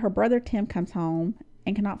 11:40, her brother Tim comes home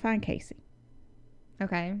and cannot find Casey.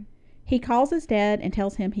 Okay. He calls his dad and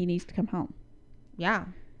tells him he needs to come home. Yeah.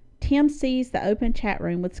 Tim sees the open chat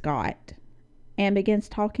room with Scott and begins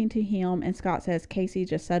talking to him, and Scott says Casey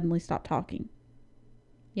just suddenly stopped talking.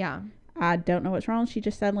 Yeah. I don't know what's wrong. She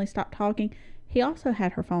just suddenly stopped talking. He also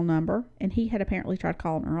had her phone number, and he had apparently tried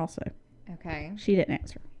calling her also. Okay. She didn't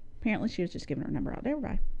answer. Apparently, she was just giving her number out to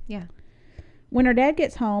everybody. Yeah. When her dad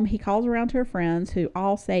gets home, he calls around to her friends who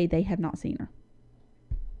all say they have not seen her.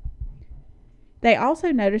 They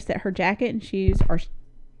also notice that her jacket and shoes are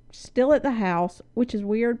still at the house, which is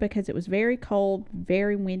weird because it was very cold,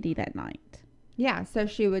 very windy that night. Yeah, so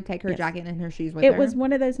she would take her jacket and her shoes with her. It was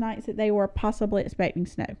one of those nights that they were possibly expecting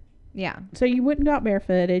snow. Yeah. So you wouldn't go out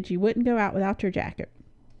barefooted. You wouldn't go out without your jacket.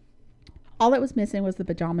 All that was missing was the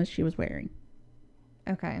pajamas she was wearing.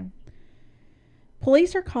 Okay.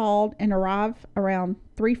 Police are called and arrive around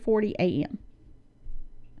 3:40 a.m.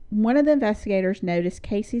 One of the investigators noticed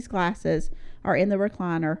Casey's glasses are in the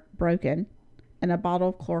recliner, broken, and a bottle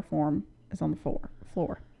of chloroform is on the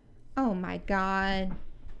floor. Oh my God.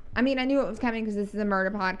 I mean, I knew it was coming because this is a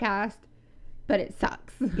murder podcast, but it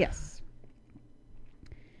sucks. Yes.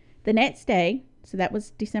 The next day, so that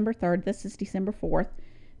was December 3rd, this is December 4th,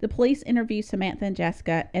 the police interview Samantha and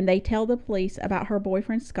Jessica, and they tell the police about her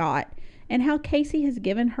boyfriend Scott and how Casey has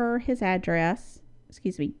given her his address,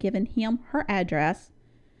 given him her address.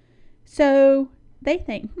 So they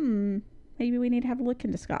think, maybe we need to have a look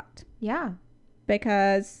into Scott. Yeah.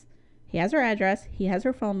 Because he has her address, he has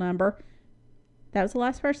her phone number. That was the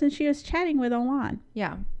last person she was chatting with online.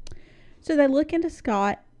 Yeah. So they look into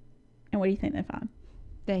Scott, and what do you think they find?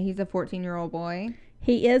 That he's a 14-year-old boy.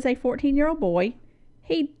 He is a 14-year-old boy.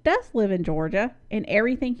 He does live in Georgia, and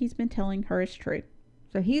everything he's been telling her is true.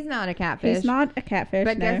 So he's not a catfish. He's not a catfish,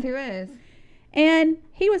 But no. guess who is? And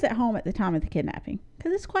he was at home at the time of the kidnapping.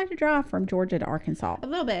 Because it's quite a drive from Georgia to Arkansas. A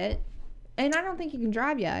little bit. And I don't think he can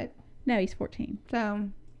drive yet. No, he's 14. So.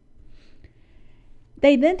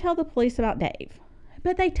 They then tell the police about Dave.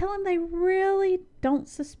 But they tell him they really don't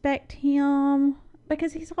suspect him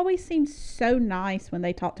because he's always seemed so nice when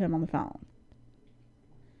they talk to him on the phone.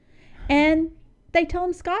 And they tell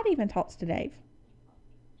him Scott even talks to Dave.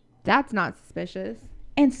 That's not suspicious.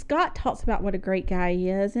 And Scott talks about what a great guy he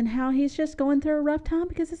is and how he's just going through a rough time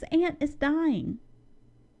because his aunt is dying.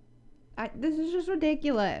 This is just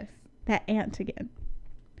ridiculous. That aunt again.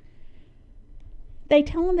 They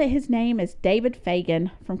tell him that his name is David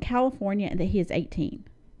Fagan from California and that he is 18.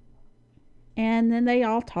 And then they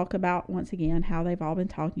all talk about, once again, how they've all been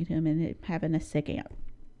talking to him and having a sick aunt.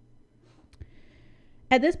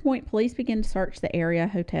 At this point, police begin to search the area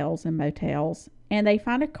hotels and motels, and they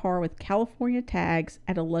find a car with California tags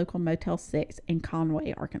at a local Motel 6 in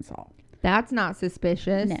Conway, Arkansas. That's not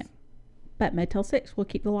suspicious. No. But Motel 6 will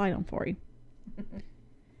keep the light on for you.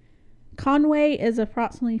 Conway is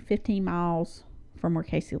approximately 15 miles from where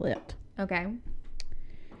Casey lived. Okay.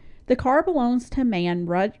 The car belongs to a man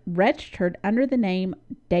registered under the name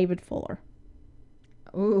David Fuller.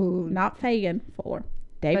 Ooh. Not Fagan Fuller.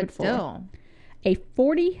 David but Fuller. Still. A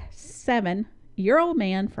 47-year-old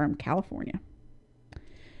man from California.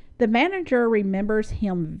 The manager remembers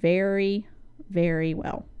him very, very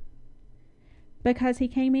well. Because he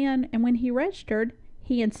came in, and when he registered,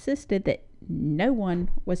 he insisted that no one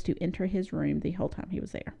was to enter his room the whole time he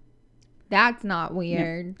was there. That's not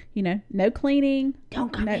weird. No cleaning.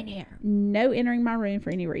 Don't come in here. No entering my room for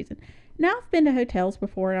any reason. Now, I've been to hotels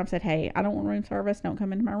before, and I've said, hey, I don't want room service. Don't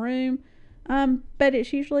come into my room. But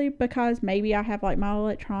it's usually because maybe I have, like, my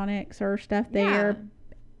electronics or stuff there. Yeah.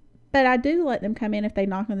 But I do let them come in if they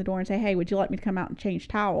knock on the door and say, hey, would you like me to come out and change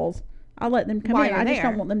towels? I'll let them come While in. you're I just there.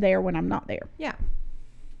 don't want them there when I'm not there. Yeah.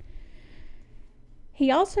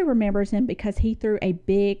 He also remembers him because he threw a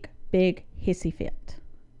big, big hissy fit.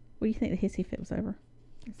 What do you think the hissy fit was over?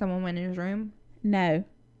 Someone went in his room. No.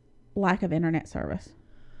 Lack of internet service.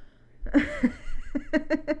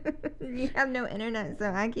 You have no internet,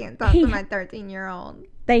 so I can't talk to my 13-year-old.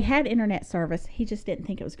 They had internet service. He just didn't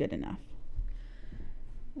think it was good enough.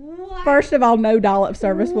 What? First of all, no dial-up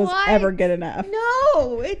service was What? ever good enough.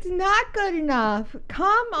 No, it's not good enough.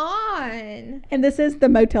 Come on. And this is the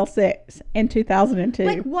Motel 6 in 2002.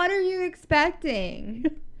 Like, what are you expecting?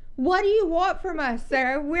 What do you want from us,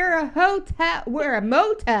 sir? We're a hotel. We're a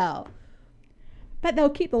motel. But they'll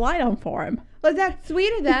keep the light on for him. Well, that's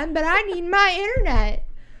sweet of them, but I need my internet.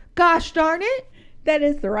 Gosh darn it. That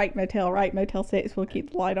is the right motel, right? Motel 6 will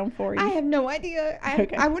keep the light on for you. I have no idea.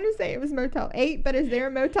 Okay. I want to say it was Motel 8, but is there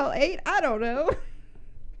a Motel 8? I don't know.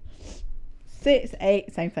 6,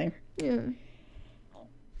 8, same thing. Yeah.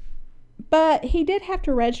 But he did have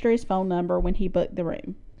to register his phone number when he booked the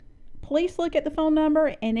room. Police look at the phone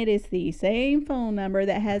number, and it is the same phone number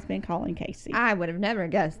that has been calling Casey. I would have never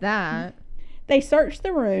guessed that. They searched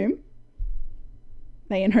the room.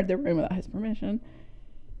 They entered the room without his permission.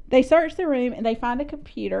 They search the room and they find a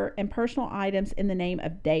computer and personal items in the name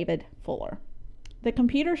of David Fuller. The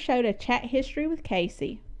computer showed a chat history with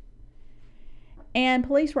Casey. And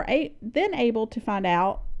police were then able to find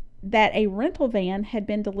out that a rental van had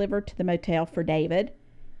been delivered to the motel for David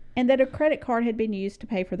and that a credit card had been used to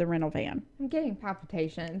pay for the rental van. I'm getting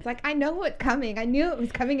palpitations. Like, I know what's coming. I knew it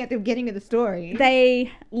was coming at the beginning of the story.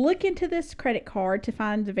 They look into this credit card to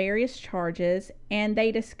find the various charges, and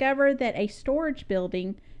they discover that a storage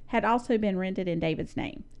building had also been rented in David's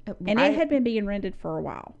name. And it had been being rented for a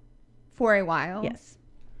while. For a while? Yes.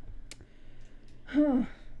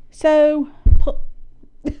 So,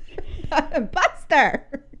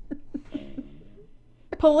 Buster!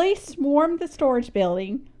 Police swarmed the storage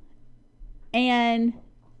building, and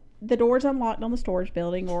the doors unlocked on the storage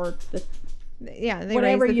building, or they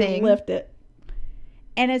whatever raised the you thing. lift it.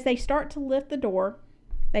 And as they start to lift the door,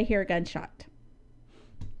 they hear a gunshot.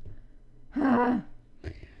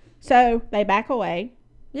 So they back away.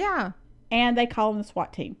 Yeah. And they call in the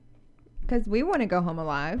SWAT team. Because we want to go home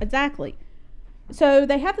alive. Exactly. So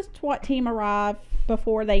they have the SWAT team arrive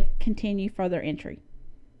before they continue further entry.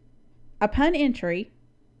 Upon entry,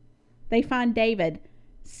 they find David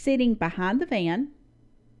sitting behind the van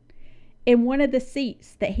in one of the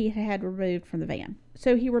seats that he had removed from the van.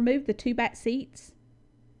 So he removed the two back seats.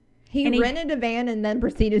 He rented a van and then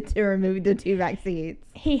proceeded to remove the two back seats.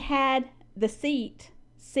 He had the seat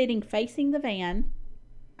sitting facing the van.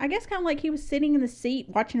 I guess kind of like he was sitting in the seat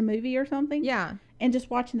watching a movie or something. Yeah. And just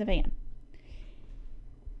watching the van.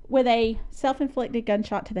 With a self-inflicted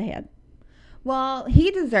gunshot to the head. Well,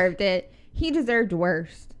 he deserved it. He deserved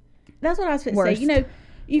worse. That's what I was going to say. You know,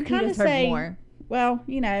 you kind of say, more. Well,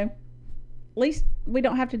 you know, at least we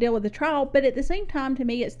don't have to deal with the trial. But at the same time, to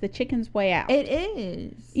me, it's the chicken's way out. It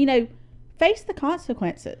is. You know, face the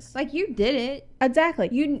consequences. Like, you did it. Exactly.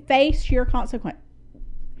 You face your consequence.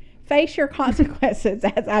 Face your consequences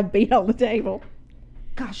as I beat on the table.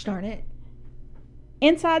 Gosh darn it.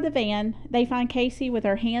 Inside the van, they find Casey with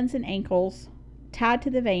her hands and ankles tied to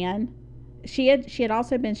the van. She had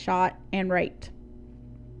also been shot and raped.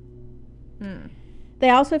 They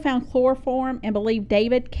also found chloroform and believe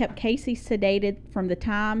David kept Casey sedated from the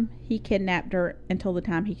time he kidnapped her until the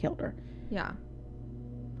time he killed her. Yeah.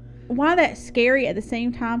 Why that's scary at the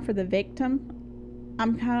same time for the victim,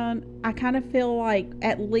 I kind of feel like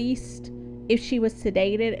at least if she was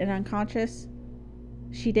sedated and unconscious,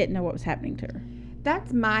 she didn't know what was happening to her.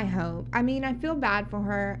 That's my hope. I mean, I feel bad for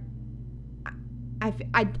her.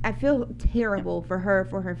 I feel terrible for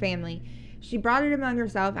her family. She brought it among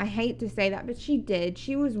herself. I hate to say that, but she did.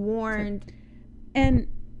 She was warned. And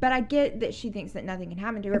But I get that she thinks that nothing can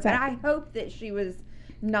happen to her. Exactly. But I hope that she was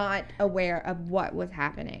not aware of what was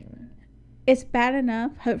happening. It's bad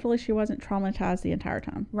enough. Hopefully she wasn't traumatized the entire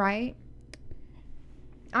time. Right?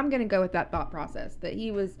 I'm going to go with that thought process, that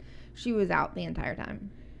she was out the entire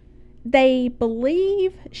time. They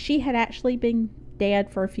believe she had actually been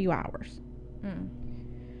dead for a few hours.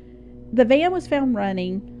 The van was found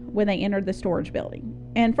running when they entered the storage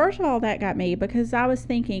building. And first of all, that got me because I was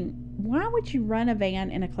thinking, why would you run a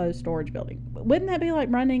van in a closed storage building? Wouldn't that be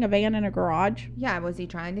like running a van in a garage? Yeah, was he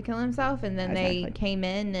trying to kill himself? And then Exactly. they came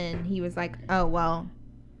in and he was like, oh, well.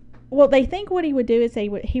 Well, they think what he would do is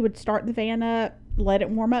he would start the van up, let it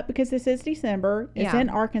warm up because this is December. It's in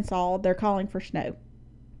Arkansas. They're calling for snow.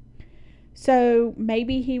 So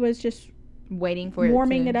maybe he was just waiting for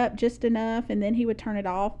warming it up just enough, and then he would turn it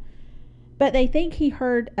off. But they think he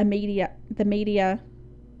heard the media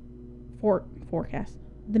forecast.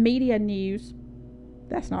 The media news.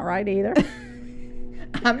 That's not right either.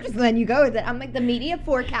 I'm just letting you go with it. I'm like, the media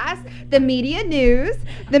forecast, the media news,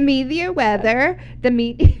 the media weather, the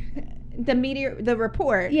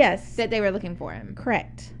report. Yes. That they were looking for him.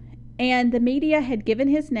 Correct. And the media had given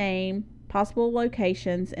his name, possible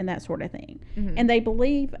locations, and that sort of thing. Mm-hmm. And they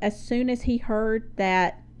believe as soon as he heard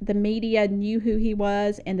that the media knew who he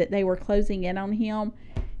was and that they were closing in on him,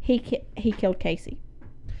 he killed Casey.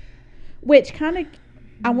 Which kind of,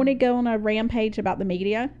 I want to go on a rampage about the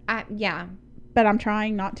media. Yeah. But I'm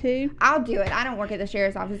trying not to. I'll do it. I don't work at the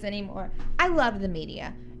sheriff's office anymore. I love the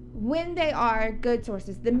media. When they are good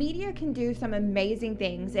sources, the media can do some amazing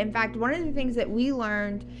things. In fact, one of the things that we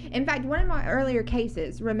learned, one of my earlier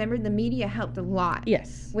cases, remember, the media helped a lot.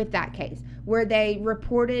 Yes. With that case, where they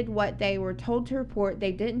reported what they were told to report.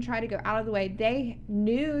 They didn't try to go out of the way. They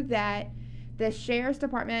knew that the sheriff's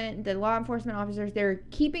department, the law enforcement officers, they're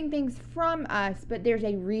keeping things from us, but there's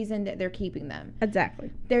a reason that they're keeping them.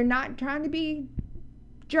 Exactly. They're not trying to be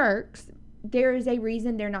jerks. There is a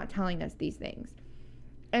reason they're not telling us these things.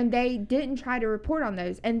 And they didn't try to report on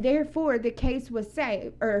those. And therefore, the case was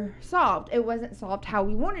solved. It wasn't solved how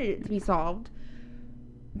we wanted it to be solved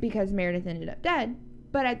because Meredith ended up dead.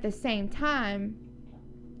 But at the same time,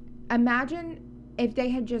 imagine if they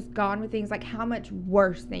had just gone with things, like how much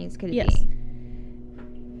worse things could it be.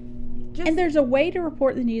 And there's a way to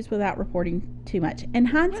report the news without reporting too much. And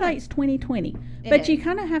hindsight's 20/20. But you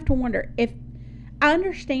kind of have to wonder, if I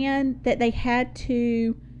understand that they had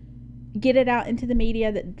to get it out into the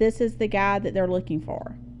media that this is the guy that they're looking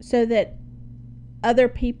for, so that other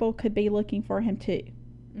people could be looking for him too.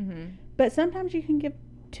 Mm-hmm. But sometimes you can give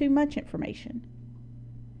too much information.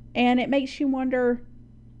 And it makes you wonder,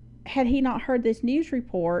 had he not heard this news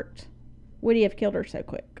report, would he have killed her so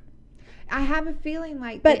quick? I have a feeling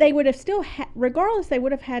like... But they would have still... regardless, they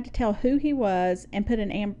would have had to tell who he was and put an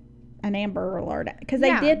Amber Alert out. Because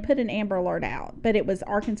they did put an Amber Alert out. But it was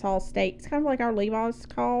Arkansas State. It's kind of like our Levi's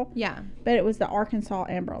call. Yeah. But it was the Arkansas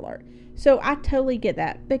Amber Alert. So I totally get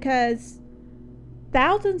that. Because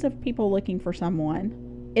thousands of people looking for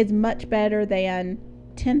someone is much better than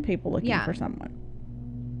 10 people looking for someone.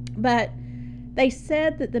 But they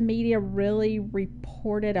said that the media really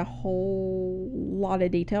reported a whole lot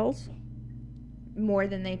of details. More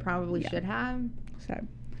than they probably should have.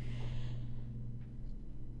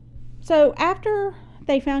 So after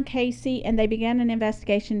they found Casey and they began an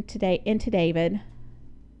investigation into David,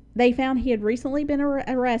 they found he had recently been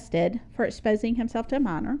arrested for exposing himself to a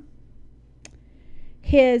minor.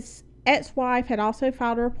 His ex-wife had also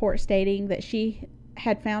filed a report stating that she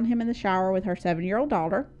had found him in the shower with her 7-year-old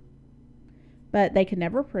daughter, but they could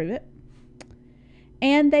never prove it.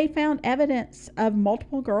 And they found evidence of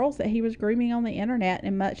multiple girls that he was grooming on the internet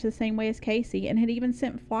in much the same way as Casey, and had even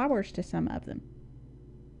sent flowers to some of them.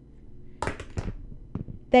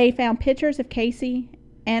 They found pictures of Casey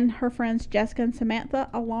and her friends Jessica and Samantha,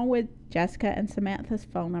 along with Jessica and Samantha's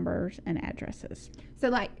phone numbers and addresses. So,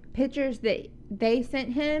 like, pictures that they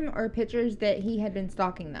sent him, or pictures that he had been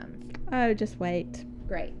stalking them? Oh, just wait.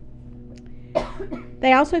 Great.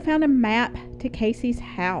 They also found a map to Casey's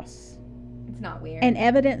house. It's not weird. And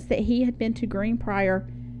evidence that he had been to Greenbrier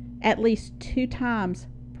at least 2 times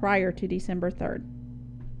prior to December 3rd.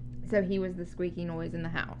 So he was the squeaky noise in the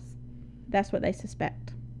house. That's what they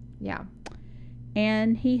suspect. Yeah.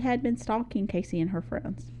 And he had been stalking Casey and her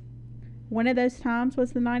friends. One of those times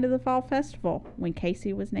was the night of the fall festival, when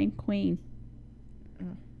Casey was named queen.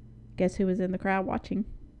 Guess who was in the crowd watching?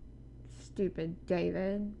 Stupid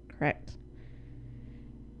David. Correct.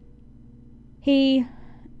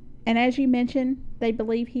 And as you mentioned, they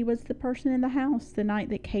believe he was the person in the house the night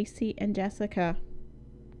that Casey and Jessica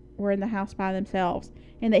were in the house by themselves,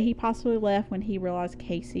 and that he possibly left when he realized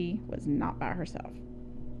Casey was not by herself.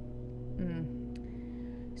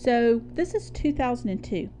 So this is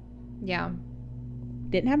 2002. Yeah.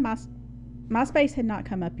 Didn't have MySpace had not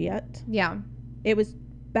come up yet. Yeah. It was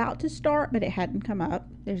about to start, but it hadn't come up.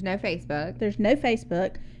 There's no Facebook. There's no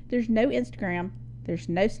Facebook. There's no Instagram. There's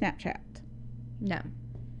no Snapchat. No.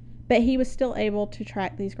 But he was still able to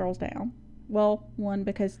track these girls down. Well, one,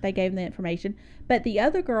 because they gave him the information. But the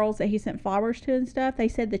other girls that he sent flowers to and stuff, they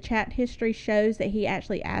said the chat history shows that he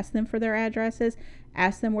actually asked them for their addresses,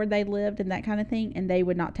 asked them where they lived and that kind of thing, and they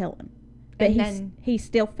would not tell him. But he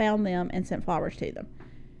still found them and sent flowers to them.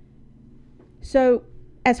 So,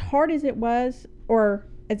 as hard as it was, or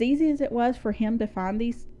as easy as it was for him to find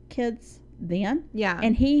these kids then, yeah,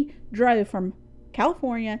 and he drove from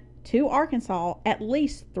California to Arkansas at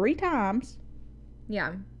least 3 times,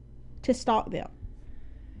 yeah, to stalk them.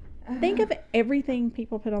 Think of everything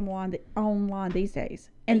people put online these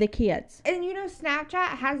days, and the kids. And you know,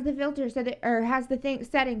 Snapchat has the filter has the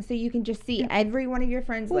settings so you can just see every one of your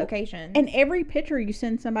friends' locations. And every picture you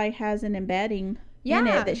send somebody has an embedding in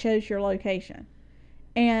it that shows your location.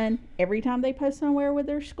 And every time they post somewhere with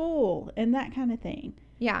their school and that kind of thing.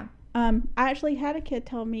 Yeah. I actually had a kid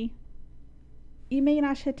tell me, "You mean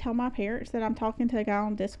I should tell my parents that I'm talking to a guy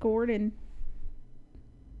on Discord and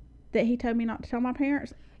that he told me not to tell my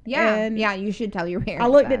parents?" Yeah. And yeah, you should tell your parents. I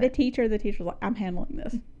looked at the teacher. The teacher was like, "I'm handling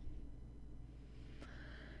this."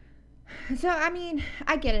 So, I mean,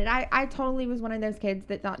 I get it. I totally was one of those kids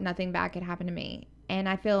that thought nothing bad could happen to me. And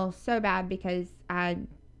I feel so bad because I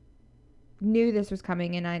knew this was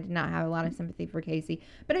coming and I did not have a lot of sympathy for Casey.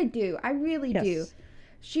 But I do. I really do.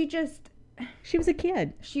 She was a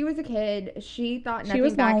kid. She was a kid. She thought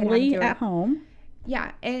nothing bad could happen to her. She was lonely at home.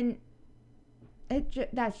 Yeah, and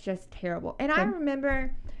that's just terrible. And I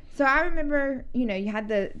remember, you know, you had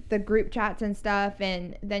the group chats and stuff,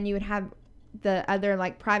 and then you would have the other,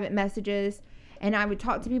 like, private messages, and I would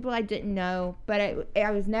talk to people I didn't know, but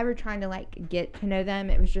I was never trying to, like, get to know them.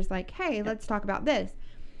 It was just like, hey, let's talk about this.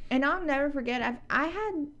 And I'll never forget,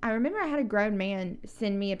 I remember I had a grown man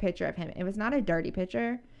send me a picture of him. It was not a dirty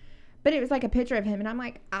picture, but it was like a picture of him, and I'm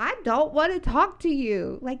like, I don't want to talk to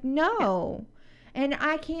you. Like, no. And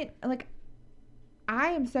I can't, like, I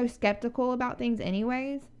am so skeptical about things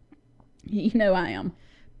anyways. You know I am.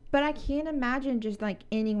 But I can't imagine just, like,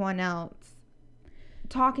 anyone else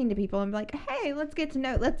talking to people and be like, hey, let's get to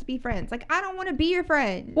know, let's be friends. Like, I don't want to be your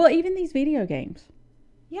friend. Well, even these video games.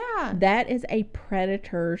 Yeah. That is a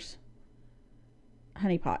predator's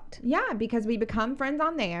honeypot. Yeah, because we become friends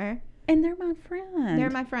on there. And they're my friend. They're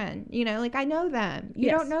my friend. You know, like, I know them. You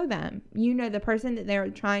don't know them. You know the person that they're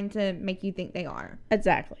trying to make you think they are.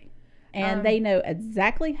 Exactly. And they know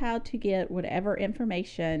exactly how to get whatever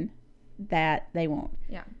information that they want.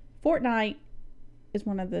 Yeah. Fortnite is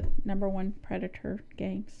one of the number one predator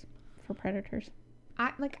games for predators.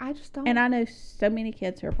 I just don't. And I know so many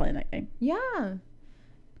kids who are playing that game. Yeah.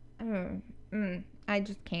 I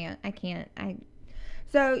just can't. I can't.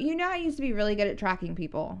 So, you know, I used to be really good at tracking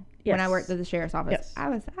people when I worked at the sheriff's office. Yes. I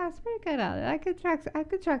was pretty good at it. I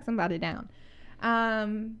could track somebody down.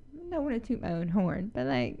 Don't want to toot my own horn, but,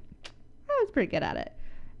 like, I was pretty good at it.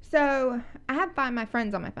 So I have Find My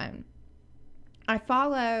Friends on my phone. I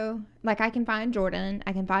follow, like, I can find Jordan.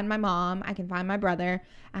 I can find my mom. I can find my brother.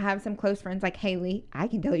 I have some close friends like Haley. I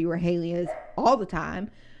can tell you where Haley is all the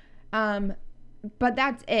time. But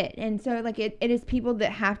that's it. And so, like, it is people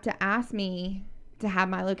that have to ask me to have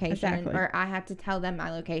my location, or I have to tell them my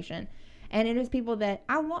location. And it is people that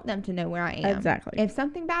I want them to know where I am. Exactly. If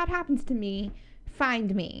something bad happens to me,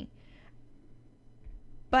 find me.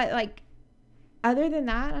 But, like, other than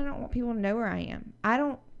that, I don't want people to know where I am.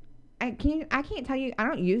 I can't tell you, I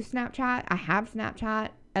don't use Snapchat. I have Snapchat.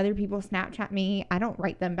 Other people Snapchat me. I don't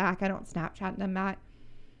write them back. I don't Snapchat them back.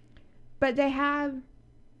 But they have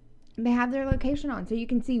their location on, so you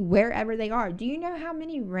can see wherever they are. Do you know how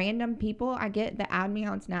many random people I get that add me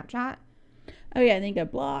on Snapchat? Oh yeah, and then go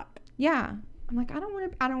block. Yeah. I'm like, I don't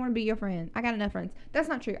want to be your friend. I got enough friends. That's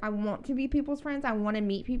not true. I want to be people's friends. I want to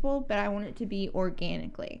meet people, but I want it to be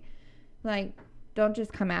organically. Like, don't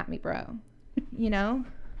just come at me, bro. You know?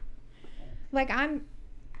 Like,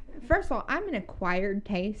 first of all, I'm an acquired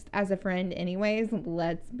taste as a friend anyways.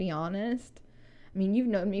 Let's be honest. I mean, you've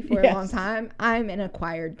known me for a long time. I'm an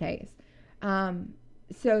acquired taste.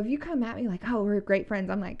 So if you come at me like, oh, we're great friends,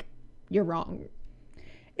 I'm like, you're wrong.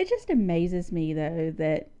 It just amazes me, though,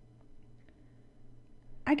 that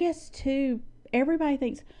I guess, too, everybody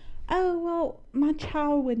thinks, oh, well, my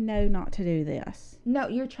child would know not to do this. No,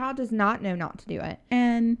 your child does not know not to do it.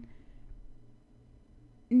 And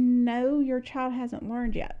no, your child hasn't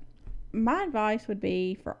learned yet. My advice would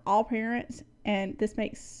be for all parents, and this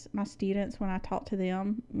makes my students, when I talk to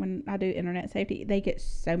them, when I do internet safety, they get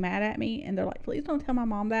so mad at me, and they're like, please don't tell my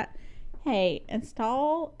mom that. Hey,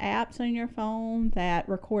 install apps on your phone that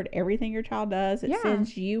record everything your child does. It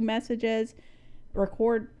sends you messages.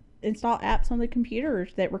 Install apps on the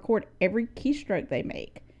computers that record every keystroke they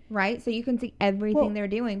make. Right? So you can see everything they're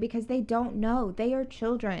doing, because they don't know. They are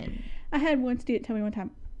children. I had one student tell me one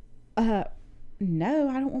time, no,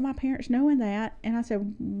 I don't want my parents knowing that. And I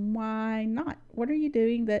said, why not? What are you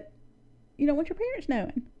doing that you don't want your parents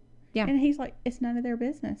knowing? Yeah. And he's like, it's none of their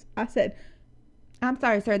business. I said, I'm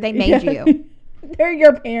sorry, sir. They made you. They're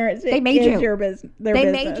your parents. They made you. Your business.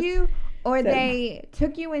 They made you, or they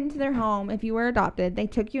took you into their home. If you were adopted, they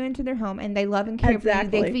took you into their home, and they love and care for you.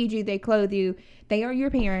 They feed you. They clothe you. They are your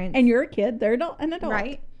parents. And you're a kid. They're an adult.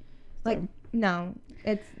 Right? Like, no.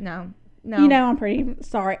 It's, no. No. You know, I'm pretty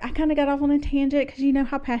sorry. I kind of got off on a tangent because you know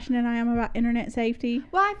how passionate I am about internet safety.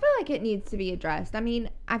 Well, I feel like it needs to be addressed. I mean,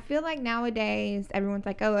 I feel like nowadays everyone's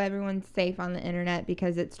like, oh, everyone's safe on the internet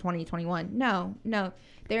because it's 2021. No.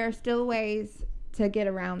 There are still ways to get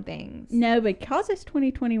around things. No, because it's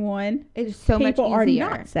 2021, it is so much easier. People are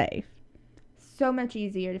not safe. So much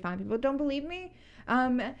easier to find people. Don't believe me?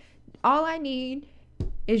 All I need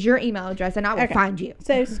is your email address, and I will find you.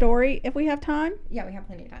 So, story, if we have time. Yeah, we have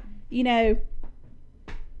plenty of time. You know,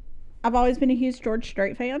 I've always been a huge George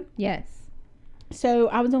Strait fan. Yes. So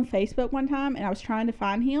I was on Facebook one time and I was trying to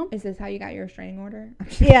find him. Is this how you got your restraining order?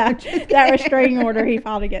 Yeah, that restraining order he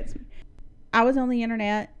filed against me. I was on the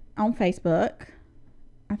internet on Facebook.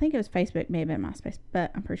 I think it was Facebook, maybe MySpace, but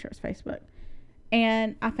I'm pretty sure it was Facebook.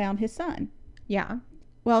 And I found his son. Yeah.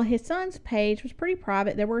 Well, his son's page was pretty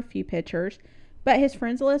private. There were a few pictures, but his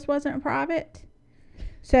friends list wasn't private.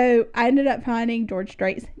 So I ended up finding George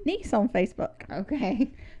Strait's niece on Facebook.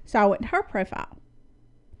 Okay. So I went to her profile.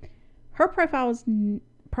 Her profile was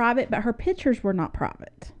private, but her pictures were not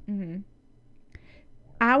private. Mm-hmm.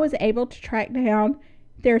 I was able to track down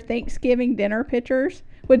their Thanksgiving dinner pictures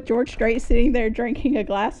with George Strait sitting there drinking a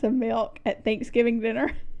glass of milk at Thanksgiving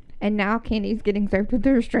dinner. And now Candy's getting served with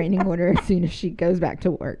a restraining order as soon as she goes back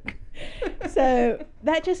to work. So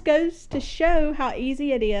that just goes to show how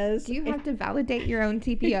easy it is. Do you have to validate your own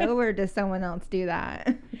TPO or does someone else do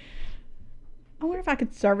that? I wonder if I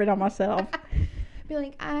could serve it on myself. Be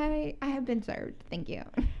like, I have been served. Thank you.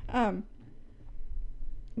 But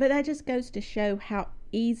that just goes to show how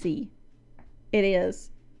easy it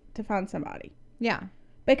is to find somebody. Yeah.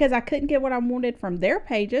 Because I couldn't get what I wanted from their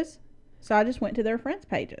pages. So I just went to their friends'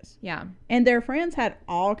 pages. Yeah. And their friends had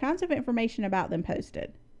all kinds of information about them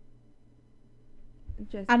posted.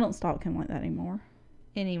 I don't stalk him like that anymore.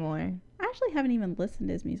 I actually haven't even listened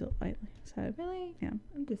to his music lately. So really? Yeah.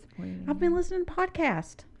 I'm disappointed. I've been listening to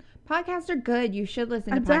podcasts. Podcasts are good. You should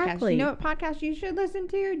listen to podcasts. You know what podcast you should listen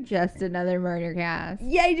to? Just Another Murder Cast.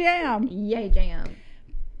 Yay jam! Yay jam.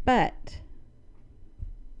 But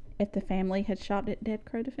if the family had shopped at Dead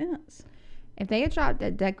Crow Defense. If they had shopped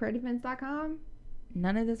at deadcrowdefense.com,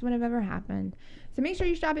 none of this would have ever happened. So make sure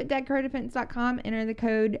you shop at deadcrowdefense.com. Enter the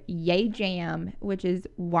code YAYJAM, which is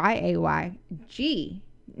YAYG.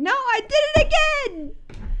 No, I did it again!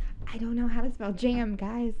 I don't know how to spell jam,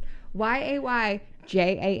 guys.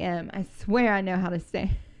 YAYJAM. I swear I know how to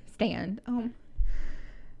stand. Am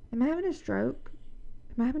I having a stroke?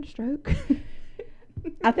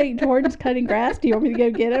 I think Jordan's cutting grass. Do you want me to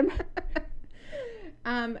go get him?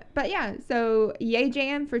 But yeah, so Yay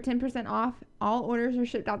Jam for 10% off. All orders are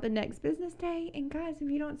shipped out the next business day. And guys, if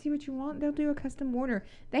you don't see what you want, they'll do a custom order.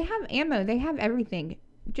 They have ammo. They have everything.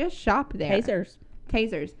 Just shop there.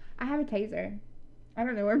 Tasers. I have a taser. I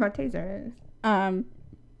don't know where my taser is. I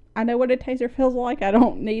know what a taser feels like. I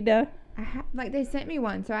don't need to. They sent me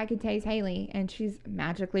one so I could tase Haley, and she's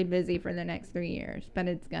magically busy for the next 3 years. But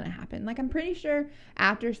it's gonna happen. I'm pretty sure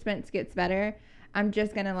after Spence gets better, I'm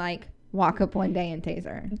just gonna walk up one day and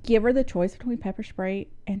taser. Give her the choice between pepper spray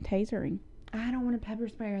and tasering. I don't want a pepper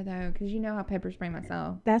sprayer though, because you know I pepper spray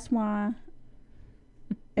myself. That's why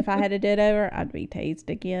if I had to do it over, I'd be tased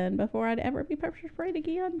again before I'd ever be pepper sprayed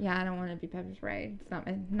again. Yeah, I don't want to be pepper sprayed.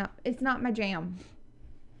 It's not my jam.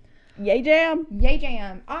 Yay jam. Yay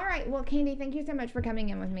jam. All right. Well, Candy, thank you so much for coming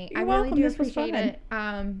in with me. You're welcome. Really do appreciate it.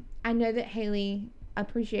 I know that Haley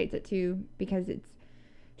appreciates it too, because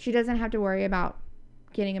she doesn't have to worry about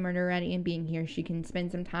getting a murder ready and being here. She can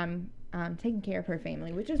spend some time taking care of her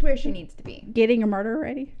family, which is where she needs to be. Getting a murder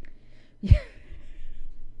ready?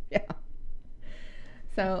 Yeah.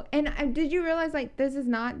 So, and did you realize this is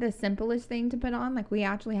not the simplest thing to put on? We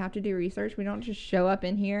actually have to do research. We don't just show up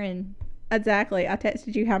in here and... Exactly. I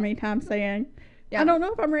texted you how many times saying, I don't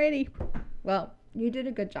know if I'm ready. Well, you did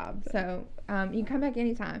a good job. So, you can come back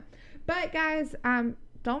anytime. But guys,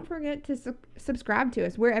 don't forget to subscribe to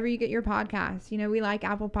us wherever you get your podcasts. You know, we like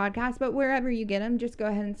Apple Podcasts, but wherever you get them, just go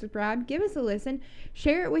ahead and subscribe. Give us a listen.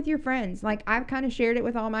 Share it with your friends. Like, I've kind of shared it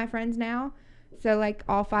with all my friends now. So, like,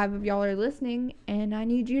 all 5 of y'all are listening, and I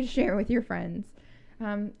need you to share it with your friends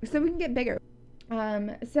so we can get bigger.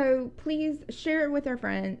 So please share it with our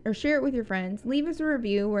friends, or share it with your friends. Leave us a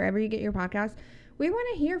review wherever you get your podcast. We want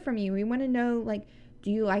to hear from you. We want to know, like, do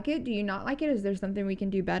you like it? Do you not like it? Is there something we can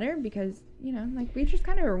do better? Because, you know, like, we just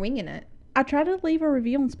kind of are winging it. I tried to leave a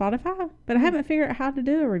review on Spotify, but I haven't figured out how to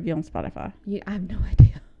do a review on Spotify. I have no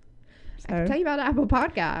idea. So, I can tell you about Apple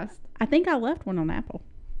Podcast. I think I left one on Apple.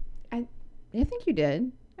 I think you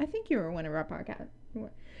did. I think you were one of our podcasts.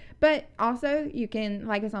 But also, you can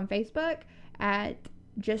like us on Facebook at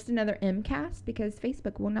Just Another MCast, because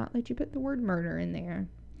Facebook will not let you put the word murder in there.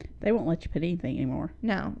 They won't let you put anything anymore.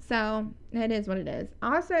 No. So, it is what it is.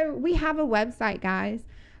 Also, we have a website, guys.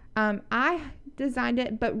 I designed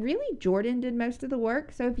it, but really Jordan did most of the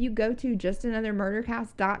work. So, if you go to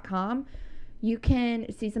justanothermurdercast.com, you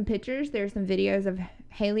can see some pictures. There's some videos of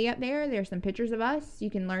Haley up there. There's some pictures of us.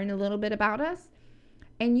 You can learn a little bit about us.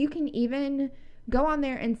 And you can even go on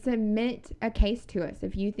there and submit a case to us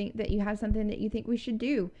if you think that you have something that you think we should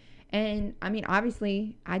do. And I mean,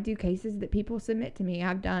 obviously, I do cases that people submit to me.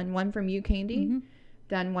 I've done one from you, Candy,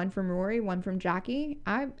 done one from Rory, one from Jackie.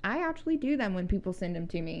 I actually do them when people send them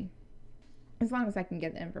to me, as long as I can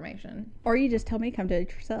get the information. Or you just tell me, come do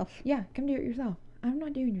it yourself. Yeah, come do it yourself. I'm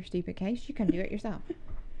not doing your stupid case. You come do it yourself.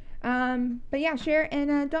 But yeah, share,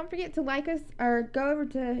 and don't forget to like us, or go over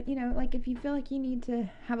to, you know, like, if you feel like you need to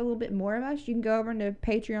have a little bit more of us, you can go over to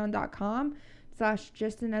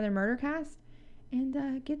patreon.com/justanothermurdercast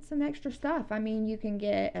and get some extra stuff. I mean, you can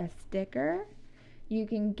get a sticker, you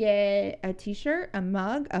can get a t-shirt, a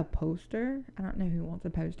mug, a poster. I don't know who wants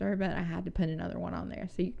a poster, but I had to put another one on there,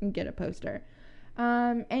 so you can get a poster.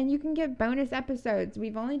 And you can get bonus episodes.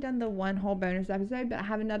 We've only done the one whole bonus episode, but I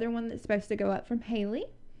have another one that's supposed to go up from Haley.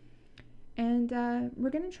 And we're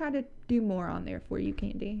going to try to do more on there for you,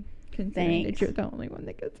 Candy, considering that you're the only one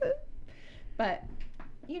that gets it. But,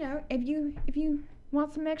 you know, if you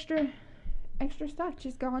want some extra stuff,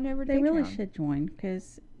 just go on over to Patreon. They really should join,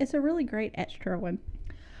 because it's a really great extra one.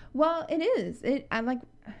 Well, it is.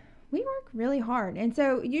 We work really hard. And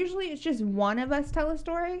so usually it's just one of us tell a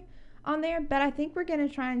story on there, but I think we're going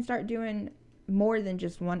to try and start doing more than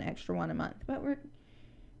just one extra one a month. But we're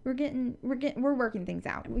working things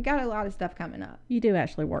out. We got a lot of stuff coming up. You do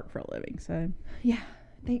actually work for a living, so. Yeah.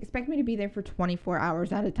 They expect me to be there for 24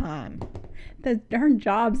 hours at a time. Those darn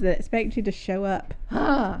jobs that expect you to show up.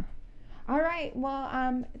 Huh. All right.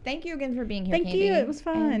 Well, thank you again for being here, Thank Candy. you. It was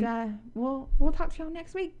fun. And we'll talk to y'all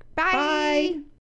next week. Bye. Bye.